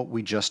that? Well,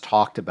 we just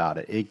talked about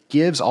it. It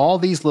gives all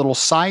these little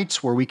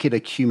sites where we could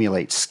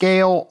accumulate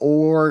scale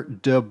or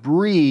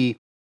debris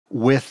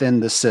within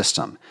the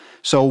system.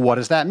 So what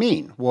does that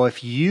mean? Well,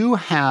 if you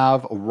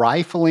have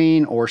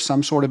rifling or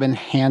some sort of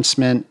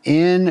enhancement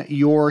in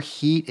your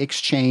heat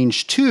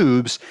exchange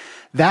tubes,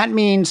 that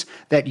means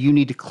that you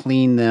need to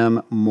clean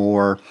them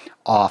more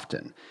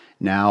often.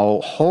 Now,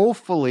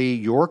 hopefully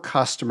your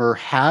customer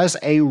has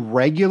a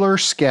regular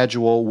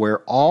schedule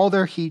where all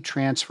their heat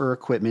transfer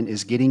equipment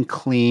is getting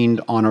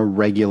cleaned on a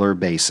regular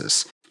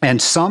basis. And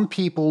some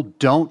people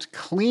don't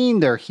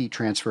clean their heat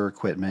transfer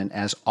equipment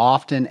as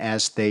often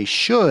as they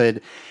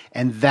should,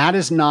 and that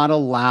is not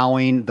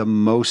allowing the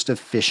most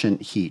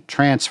efficient heat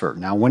transfer.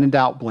 Now, when in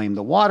doubt, blame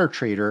the water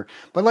treater,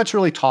 but let's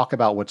really talk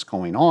about what's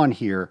going on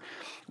here.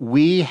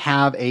 We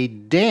have a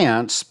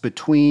dance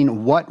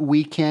between what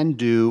we can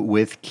do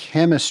with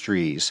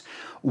chemistries,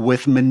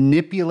 with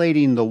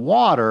manipulating the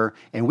water,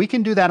 and we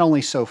can do that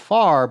only so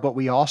far, but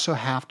we also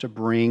have to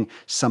bring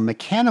some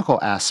mechanical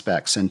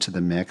aspects into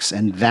the mix,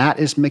 and that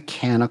is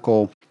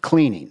mechanical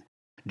cleaning.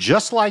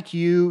 Just like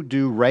you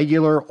do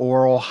regular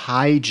oral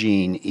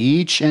hygiene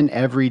each and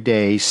every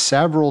day,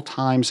 several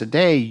times a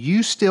day,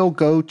 you still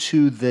go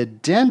to the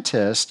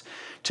dentist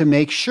to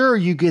make sure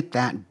you get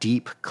that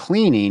deep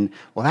cleaning.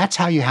 Well, that's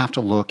how you have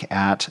to look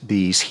at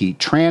these heat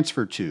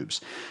transfer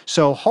tubes.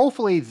 So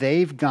hopefully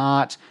they've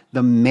got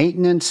the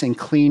maintenance and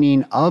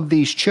cleaning of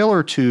these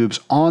chiller tubes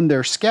on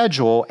their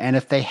schedule. And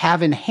if they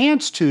have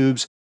enhanced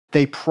tubes,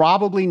 they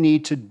probably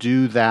need to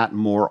do that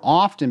more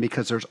often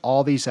because there's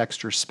all these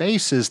extra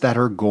spaces that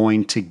are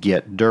going to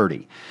get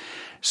dirty.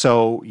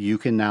 So you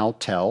can now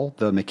tell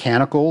the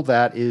mechanical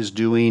that is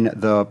doing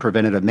the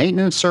preventative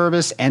maintenance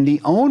service and the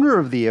owner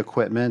of the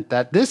equipment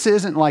that this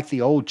isn't like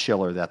the old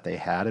chiller that they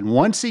had. And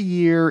once a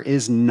year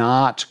is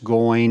not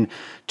going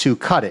to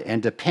cut it.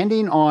 And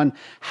depending on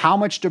how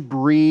much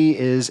debris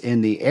is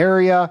in the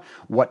area,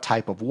 what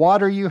type of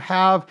water you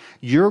have,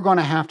 you're going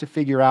to have to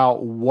figure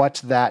out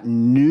what that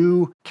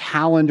new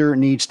calendar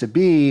needs to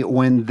be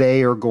when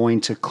they are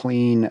going to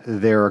clean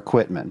their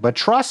equipment. But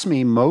trust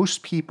me,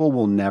 most people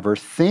will never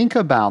think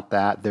about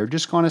that. They're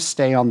just going to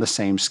stay on the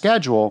same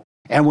schedule.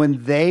 And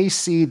when they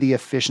see the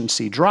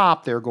efficiency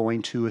drop, they're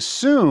going to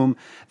assume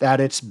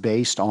that it's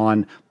based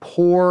on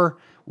poor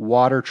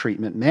water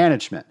treatment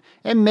management.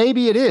 And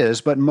maybe it is,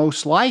 but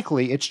most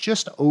likely it's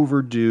just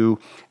overdue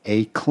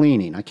a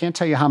cleaning. I can't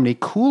tell you how many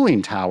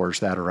cooling towers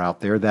that are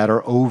out there that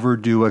are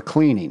overdue a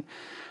cleaning.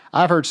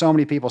 I've heard so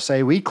many people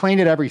say, we clean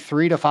it every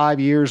 3 to 5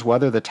 years,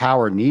 whether the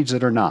tower needs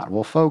it or not.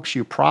 Well, folks,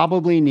 you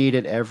probably need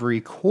it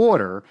every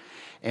quarter.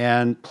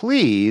 And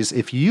please,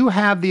 if you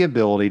have the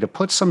ability to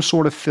put some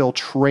sort of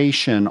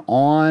filtration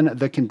on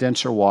the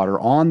condenser water,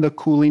 on the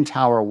cooling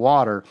tower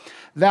water,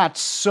 that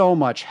so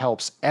much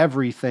helps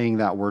everything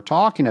that we're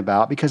talking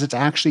about because it's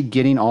actually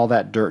getting all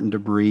that dirt and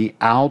debris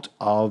out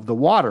of the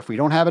water. If we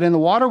don't have it in the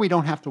water, we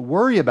don't have to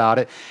worry about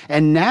it.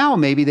 And now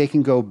maybe they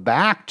can go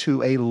back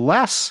to a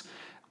less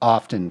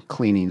often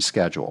cleaning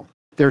schedule.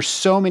 There's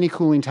so many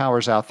cooling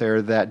towers out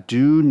there that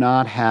do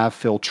not have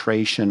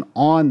filtration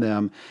on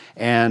them,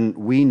 and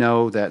we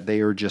know that they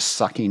are just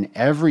sucking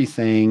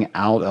everything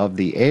out of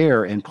the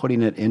air and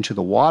putting it into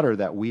the water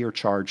that we are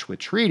charged with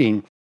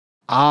treating.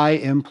 I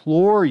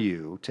implore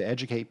you to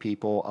educate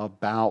people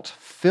about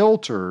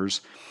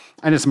filters,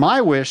 and it's my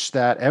wish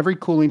that every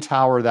cooling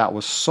tower that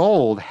was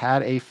sold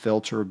had a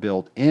filter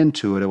built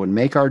into it. It would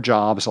make our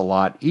jobs a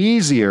lot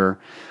easier.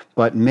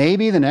 But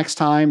maybe the next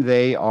time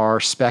they are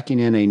speccing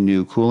in a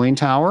new cooling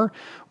tower,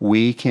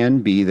 we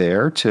can be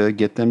there to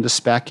get them to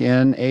spec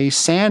in a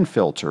sand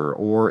filter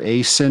or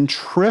a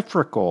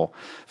centrifugal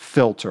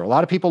filter. A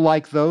lot of people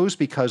like those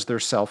because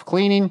they're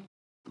self-cleaning.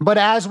 But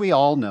as we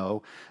all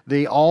know,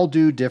 they all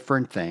do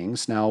different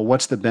things. Now,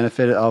 what's the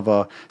benefit of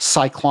a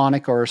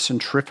cyclonic or a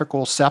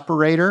centrifugal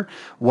separator?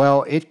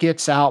 Well, it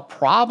gets out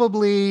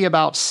probably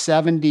about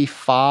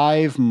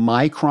 75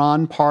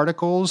 micron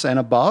particles and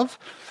above.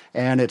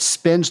 And it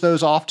spins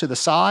those off to the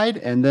side,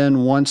 and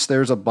then once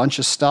there's a bunch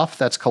of stuff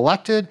that's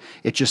collected,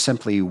 it just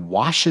simply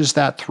washes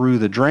that through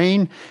the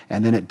drain,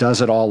 and then it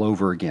does it all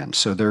over again.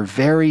 So they're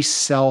very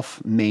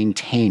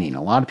self-maintaining.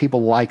 A lot of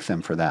people like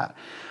them for that.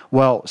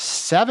 Well,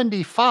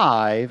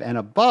 75 and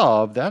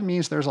above, that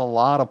means there's a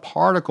lot of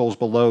particles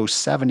below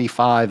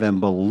 75 and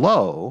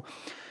below.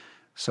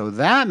 So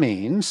that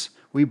means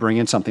we bring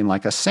in something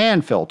like a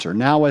sand filter.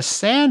 Now, a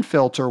sand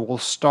filter will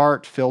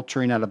start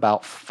filtering at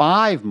about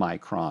 5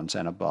 microns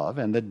and above,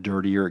 and the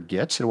dirtier it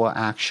gets, it will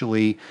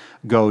actually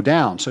go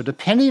down. So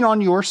depending on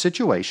your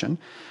situation,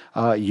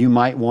 you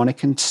might want to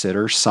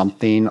consider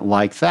something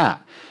like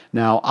that.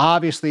 Now,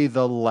 obviously,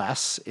 the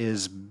less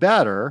is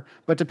better,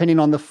 but depending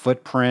on the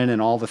footprint and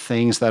all the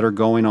things that are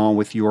going on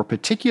with your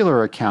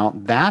particular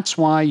account, that's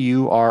why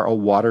you are a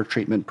water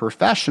treatment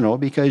professional,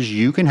 because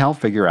you can help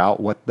figure out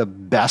what the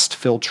best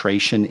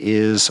filtration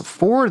is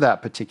for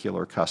that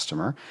particular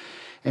customer.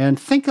 And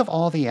think of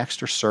all the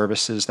extra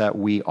services that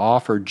we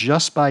offer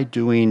just by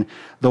doing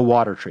the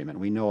water treatment.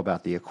 We know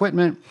about the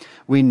equipment.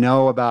 We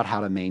know about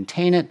how to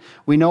maintain it.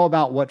 We know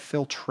about what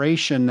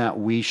filtration that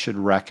we should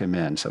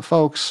recommend. So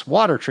folks,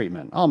 water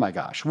treatment, oh my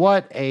gosh,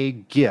 what a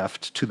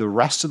gift to the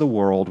rest of the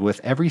world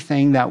with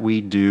everything that we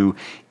do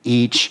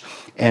each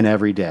and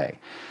every day.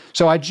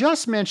 So I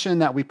just mentioned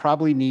that we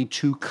probably need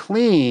to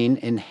clean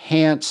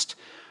enhanced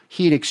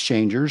heat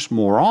exchangers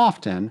more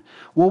often.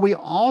 Well, we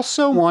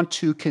also want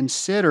to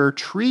consider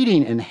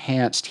treating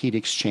enhanced heat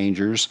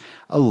exchangers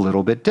a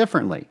little bit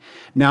differently.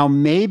 Now,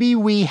 maybe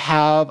we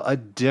have a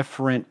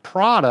different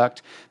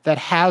product that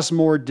has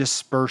more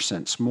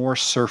dispersants, more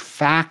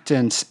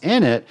surfactants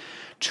in it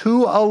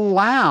to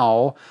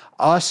allow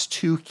us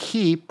to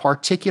keep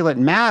particulate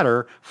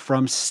matter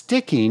from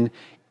sticking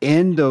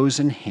in those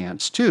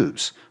enhanced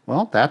tubes.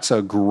 Well, that's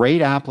a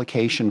great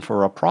application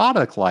for a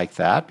product like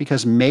that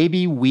because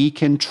maybe we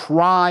can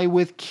try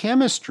with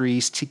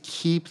chemistries to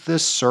keep the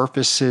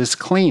surfaces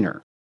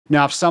cleaner.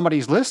 Now, if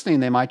somebody's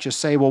listening, they might just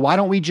say, well, why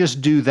don't we just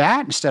do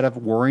that instead of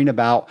worrying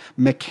about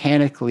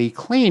mechanically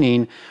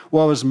cleaning?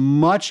 Well, as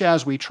much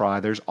as we try,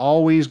 there's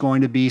always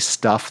going to be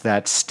stuff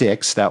that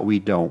sticks that we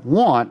don't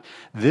want.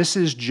 This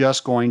is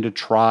just going to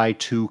try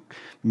to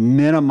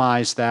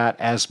minimize that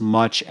as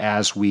much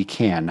as we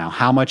can. Now,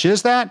 how much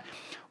is that?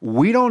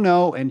 We don't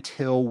know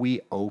until we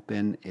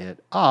open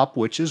it up,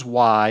 which is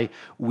why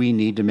we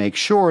need to make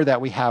sure that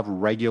we have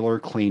regular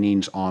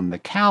cleanings on the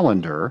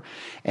calendar.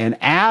 And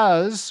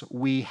as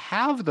we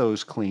have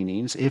those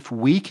cleanings, if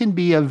we can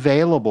be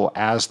available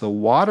as the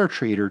water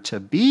treater to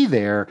be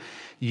there,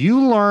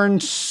 you learn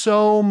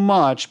so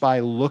much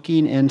by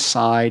looking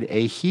inside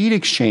a heat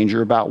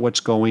exchanger about what's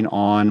going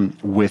on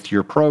with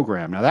your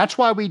program. Now, that's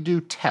why we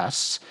do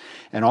tests.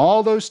 And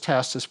all those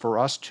tests is for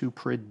us to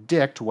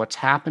predict what's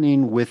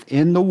happening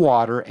within the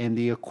water and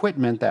the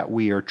equipment that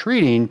we are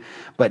treating.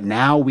 But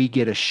now we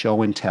get a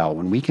show and tell.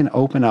 When we can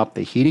open up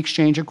the heat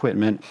exchange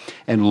equipment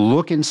and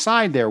look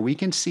inside there, we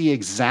can see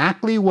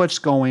exactly what's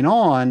going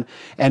on.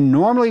 And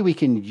normally we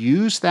can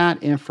use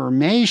that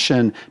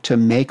information to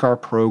make our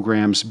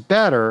programs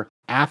better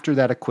after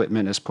that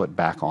equipment is put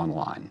back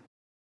online.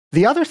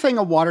 The other thing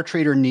a water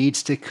treater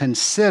needs to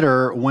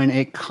consider when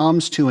it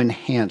comes to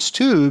enhanced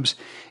tubes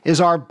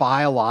is our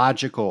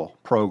biological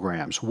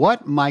programs.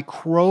 What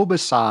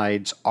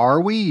microbicides are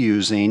we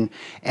using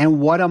and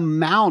what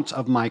amount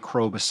of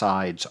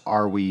microbicides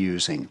are we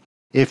using?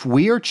 If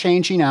we are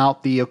changing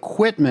out the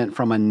equipment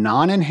from a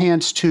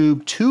non-enhanced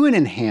tube to an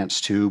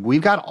enhanced tube,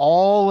 we've got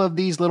all of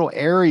these little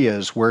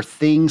areas where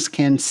things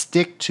can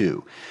stick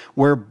to,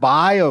 where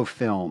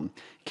biofilm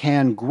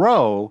can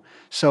grow.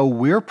 So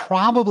we're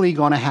probably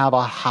going to have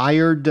a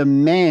higher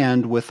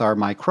demand with our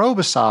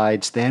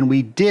microbicides than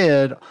we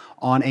did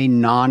on a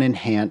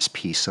non-enhanced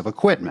piece of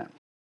equipment.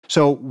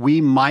 So we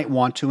might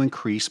want to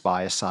increase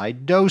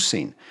biocide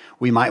dosing.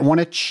 We might want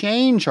to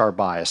change our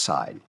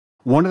biocide.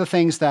 One of the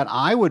things that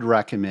I would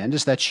recommend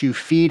is that you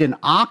feed an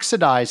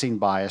oxidizing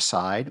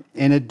biocide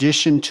in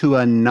addition to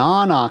a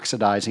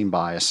non-oxidizing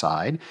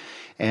biocide,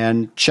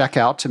 and check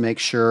out to make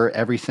sure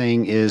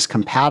everything is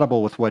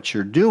compatible with what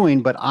you're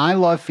doing. But I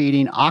love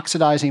feeding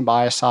oxidizing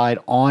biocide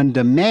on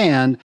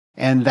demand,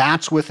 and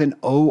that's with an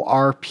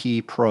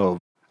ORP probe.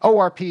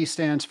 ORP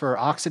stands for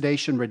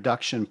oxidation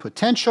reduction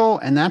potential,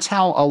 and that's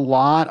how a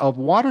lot of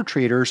water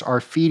treaters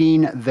are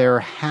feeding their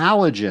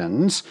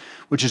halogens,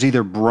 which is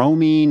either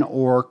bromine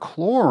or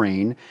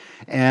chlorine,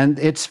 and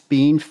it's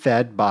being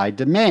fed by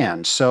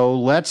demand. So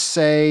let's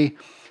say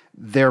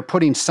they're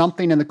putting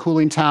something in the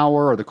cooling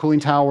tower, or the cooling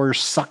tower is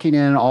sucking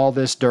in all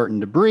this dirt and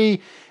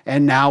debris,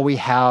 and now we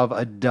have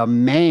a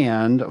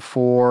demand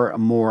for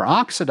more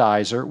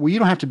oxidizer. Well, you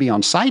don't have to be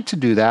on site to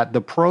do that.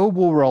 The probe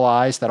will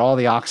realize that all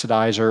the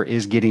oxidizer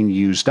is getting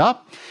used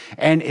up,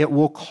 and it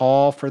will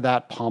call for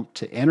that pump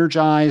to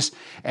energize,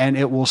 and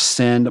it will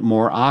send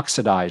more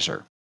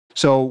oxidizer.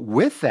 So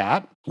with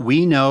that,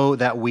 we know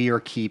that we are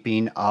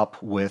keeping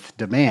up with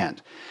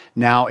demand.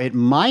 Now, it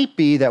might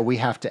be that we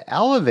have to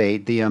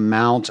elevate the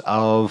amount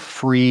of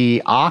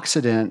free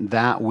oxidant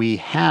that we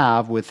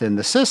have within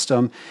the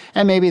system,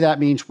 and maybe that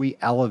means we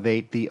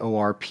elevate the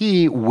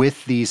ORP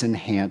with these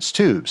enhanced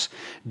tubes.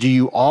 Do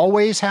you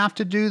always have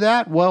to do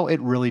that? Well,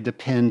 it really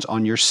depends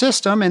on your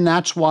system, and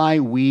that's why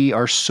we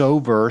are so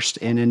versed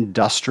in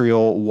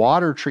industrial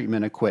water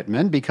treatment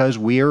equipment, because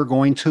we are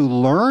going to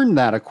learn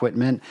that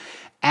equipment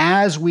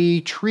as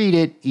we treat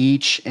it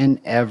each and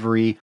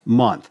every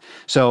month.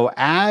 So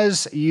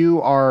as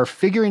you are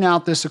figuring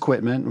out this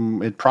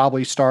equipment, it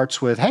probably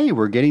starts with, hey,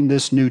 we're getting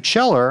this new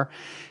chiller,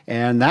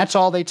 and that's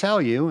all they tell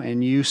you.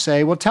 And you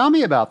say, well, tell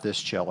me about this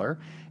chiller.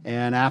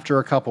 And after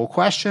a couple of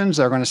questions,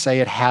 they're going to say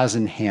it has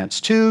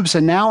enhanced tubes.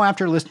 And now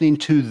after listening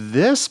to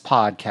this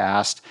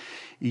podcast,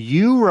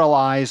 you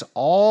realize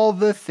all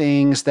the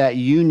things that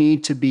you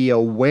need to be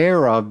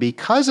aware of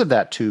because of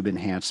that tube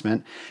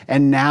enhancement,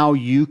 and now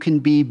you can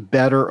be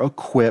better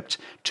equipped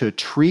to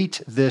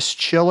treat this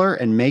chiller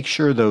and make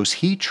sure those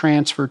heat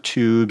transfer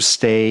tubes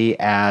stay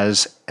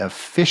as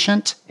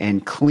efficient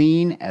and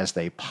clean as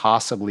they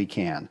possibly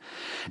can.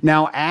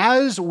 Now,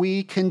 as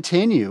we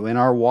continue in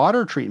our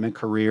water treatment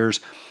careers,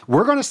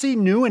 we're going to see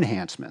new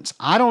enhancements.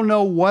 I don't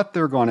know what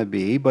they're going to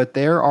be, but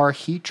there are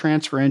heat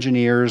transfer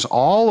engineers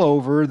all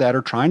over that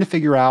are trying to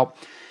figure out,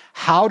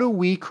 how do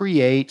we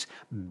create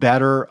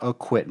better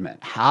equipment?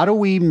 How do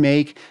we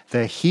make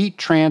the heat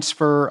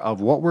transfer of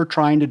what we're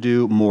trying to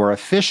do more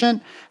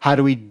efficient? How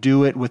do we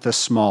do it with a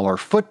smaller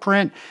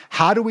footprint?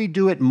 How do we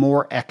do it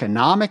more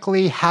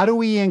economically? How do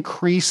we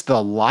increase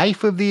the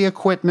life of the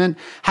equipment?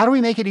 How do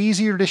we make it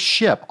easier to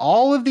ship?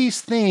 All of these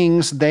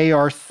things they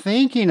are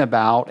thinking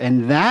about,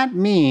 and that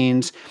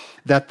means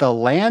that the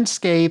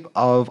landscape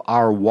of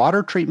our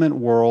water treatment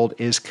world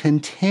is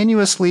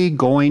continuously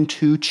going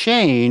to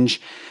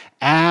change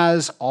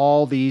as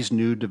all these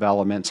new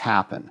developments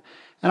happen.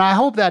 And I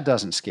hope that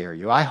doesn't scare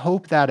you. I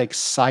hope that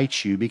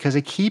excites you because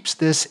it keeps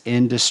this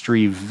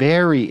industry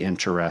very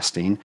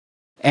interesting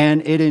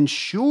and it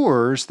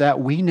ensures that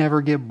we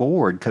never get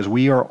bored because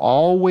we are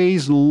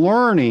always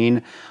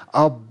learning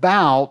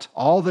about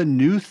all the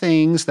new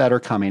things that are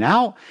coming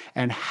out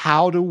and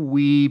how do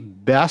we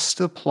best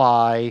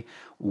apply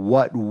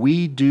what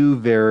we do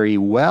very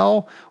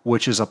well,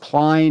 which is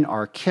applying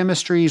our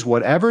chemistries,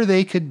 whatever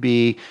they could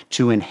be,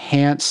 to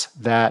enhance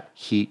that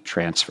heat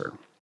transfer.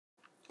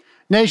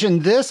 Nation,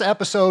 this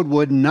episode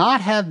would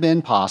not have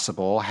been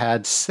possible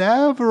had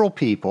several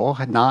people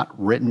had not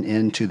written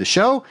into the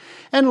show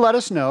and let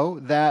us know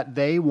that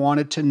they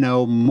wanted to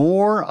know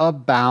more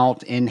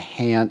about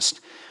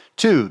enhanced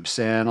tubes.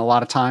 And a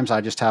lot of times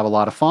I just have a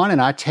lot of fun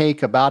and I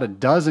take about a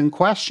dozen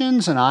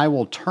questions and I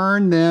will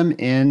turn them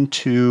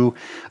into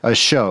a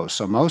show.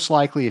 So most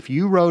likely if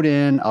you wrote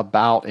in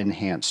about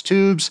enhanced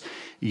tubes,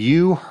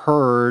 you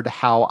heard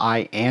how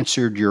I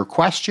answered your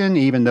question,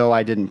 even though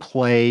I didn't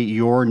play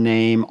your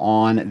name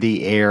on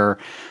the air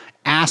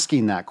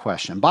asking that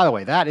question. By the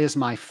way, that is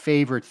my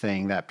favorite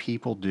thing that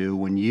people do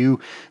when you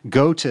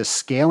go to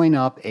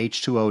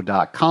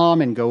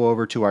scalinguph2o.com and go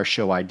over to our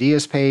show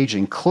ideas page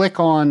and click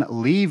on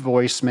leave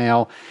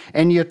voicemail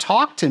and you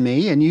talk to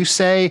me and you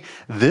say,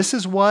 this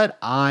is what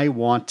I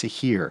want to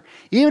hear.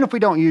 Even if we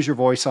don't use your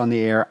voice on the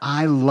air,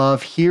 I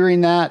love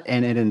hearing that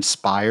and it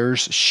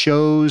inspires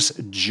shows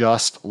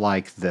just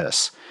like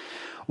this.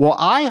 Well,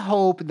 I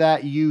hope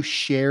that you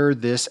share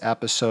this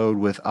episode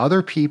with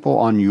other people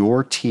on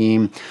your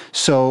team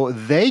so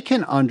they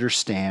can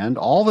understand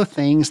all the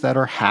things that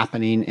are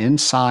happening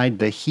inside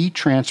the heat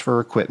transfer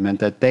equipment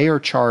that they are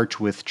charged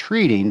with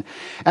treating.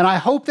 And I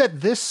hope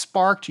that this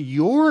sparked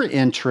your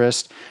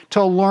interest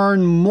to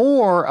learn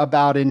more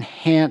about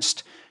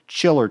enhanced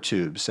chiller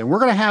tubes. And we're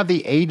going to have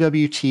the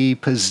AWT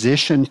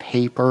position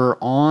paper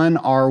on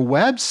our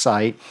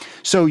website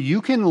so you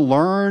can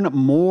learn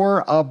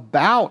more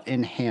about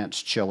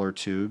enhanced chiller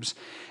tubes.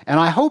 And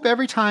I hope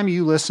every time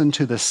you listen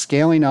to the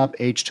Scaling Up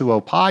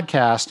H2O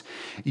podcast,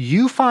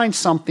 you find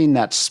something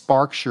that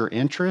sparks your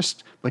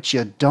interest, but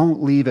you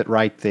don't leave it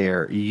right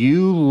there.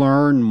 You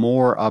learn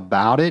more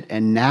about it,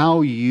 and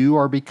now you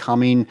are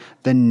becoming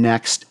the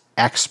next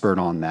expert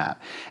on that.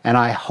 And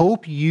I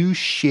hope you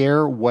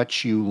share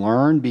what you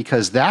learn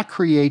because that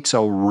creates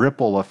a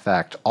ripple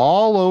effect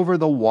all over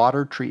the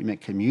water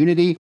treatment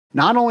community.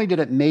 Not only did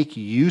it make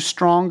you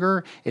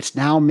stronger, it's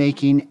now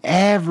making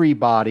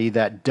everybody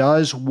that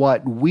does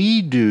what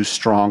we do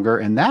stronger.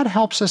 And that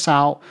helps us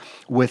out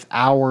with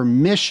our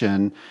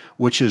mission,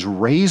 which is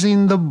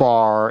raising the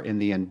bar in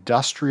the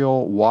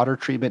industrial water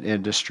treatment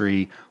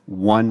industry,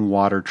 one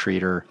water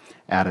treater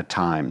at a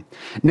time.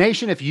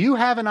 Nation, if you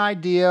have an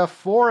idea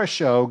for a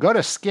show, go to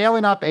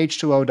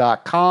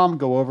scalinguph2o.com,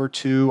 go over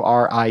to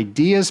our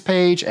ideas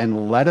page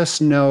and let us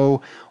know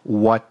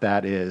what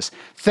that is.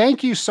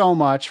 Thank you so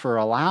much for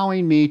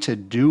allowing me to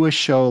do a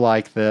show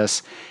like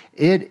this.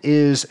 It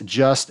is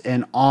just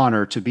an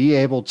honor to be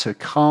able to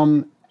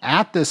come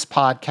at this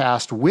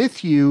podcast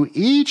with you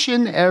each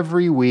and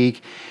every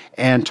week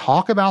and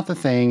talk about the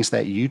things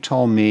that you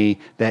told me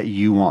that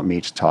you want me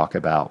to talk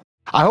about.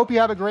 I hope you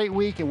have a great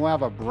week, and we'll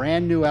have a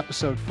brand new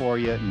episode for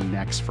you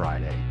next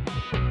Friday.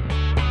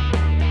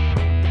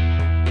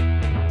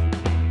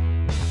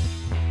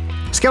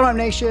 Scale Up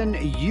Nation,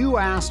 you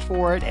asked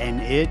for it, and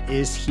it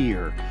is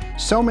here.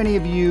 So many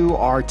of you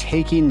are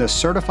taking the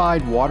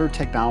Certified Water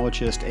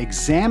Technologist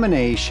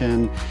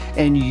examination,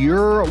 and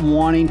you're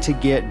wanting to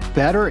get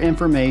better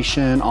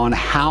information on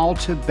how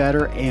to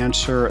better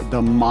answer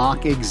the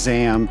mock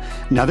exam.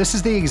 Now, this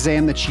is the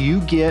exam that you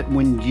get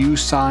when you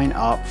sign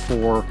up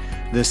for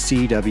the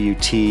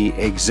CWT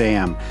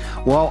exam.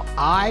 Well,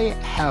 I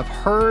have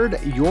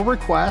heard your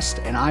request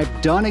and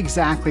I've done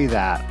exactly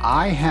that.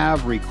 I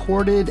have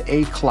recorded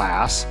a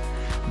class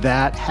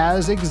that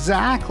has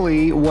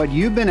exactly what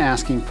you've been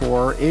asking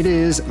for. It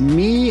is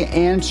me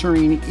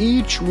answering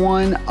each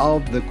one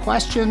of the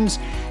questions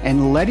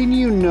and letting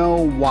you know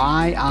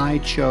why I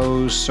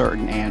chose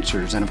certain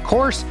answers. And of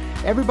course,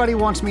 everybody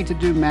wants me to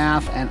do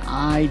math, and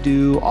I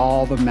do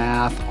all the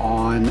math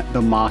on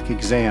the mock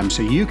exam.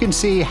 So you can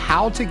see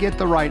how to get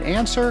the right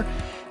answer.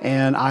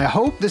 And I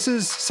hope this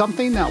is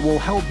something that will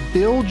help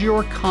build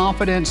your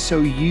confidence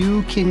so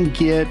you can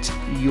get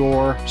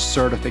your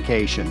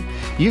certification.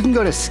 You can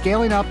go to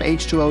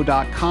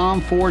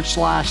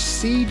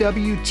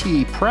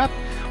scalinguph2o.com/CWT prep.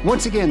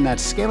 Once again,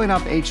 that's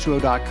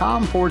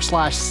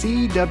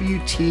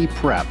scalinguph2o.com/CWT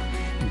prep.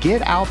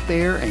 Get out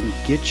there and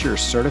get your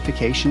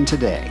certification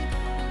today.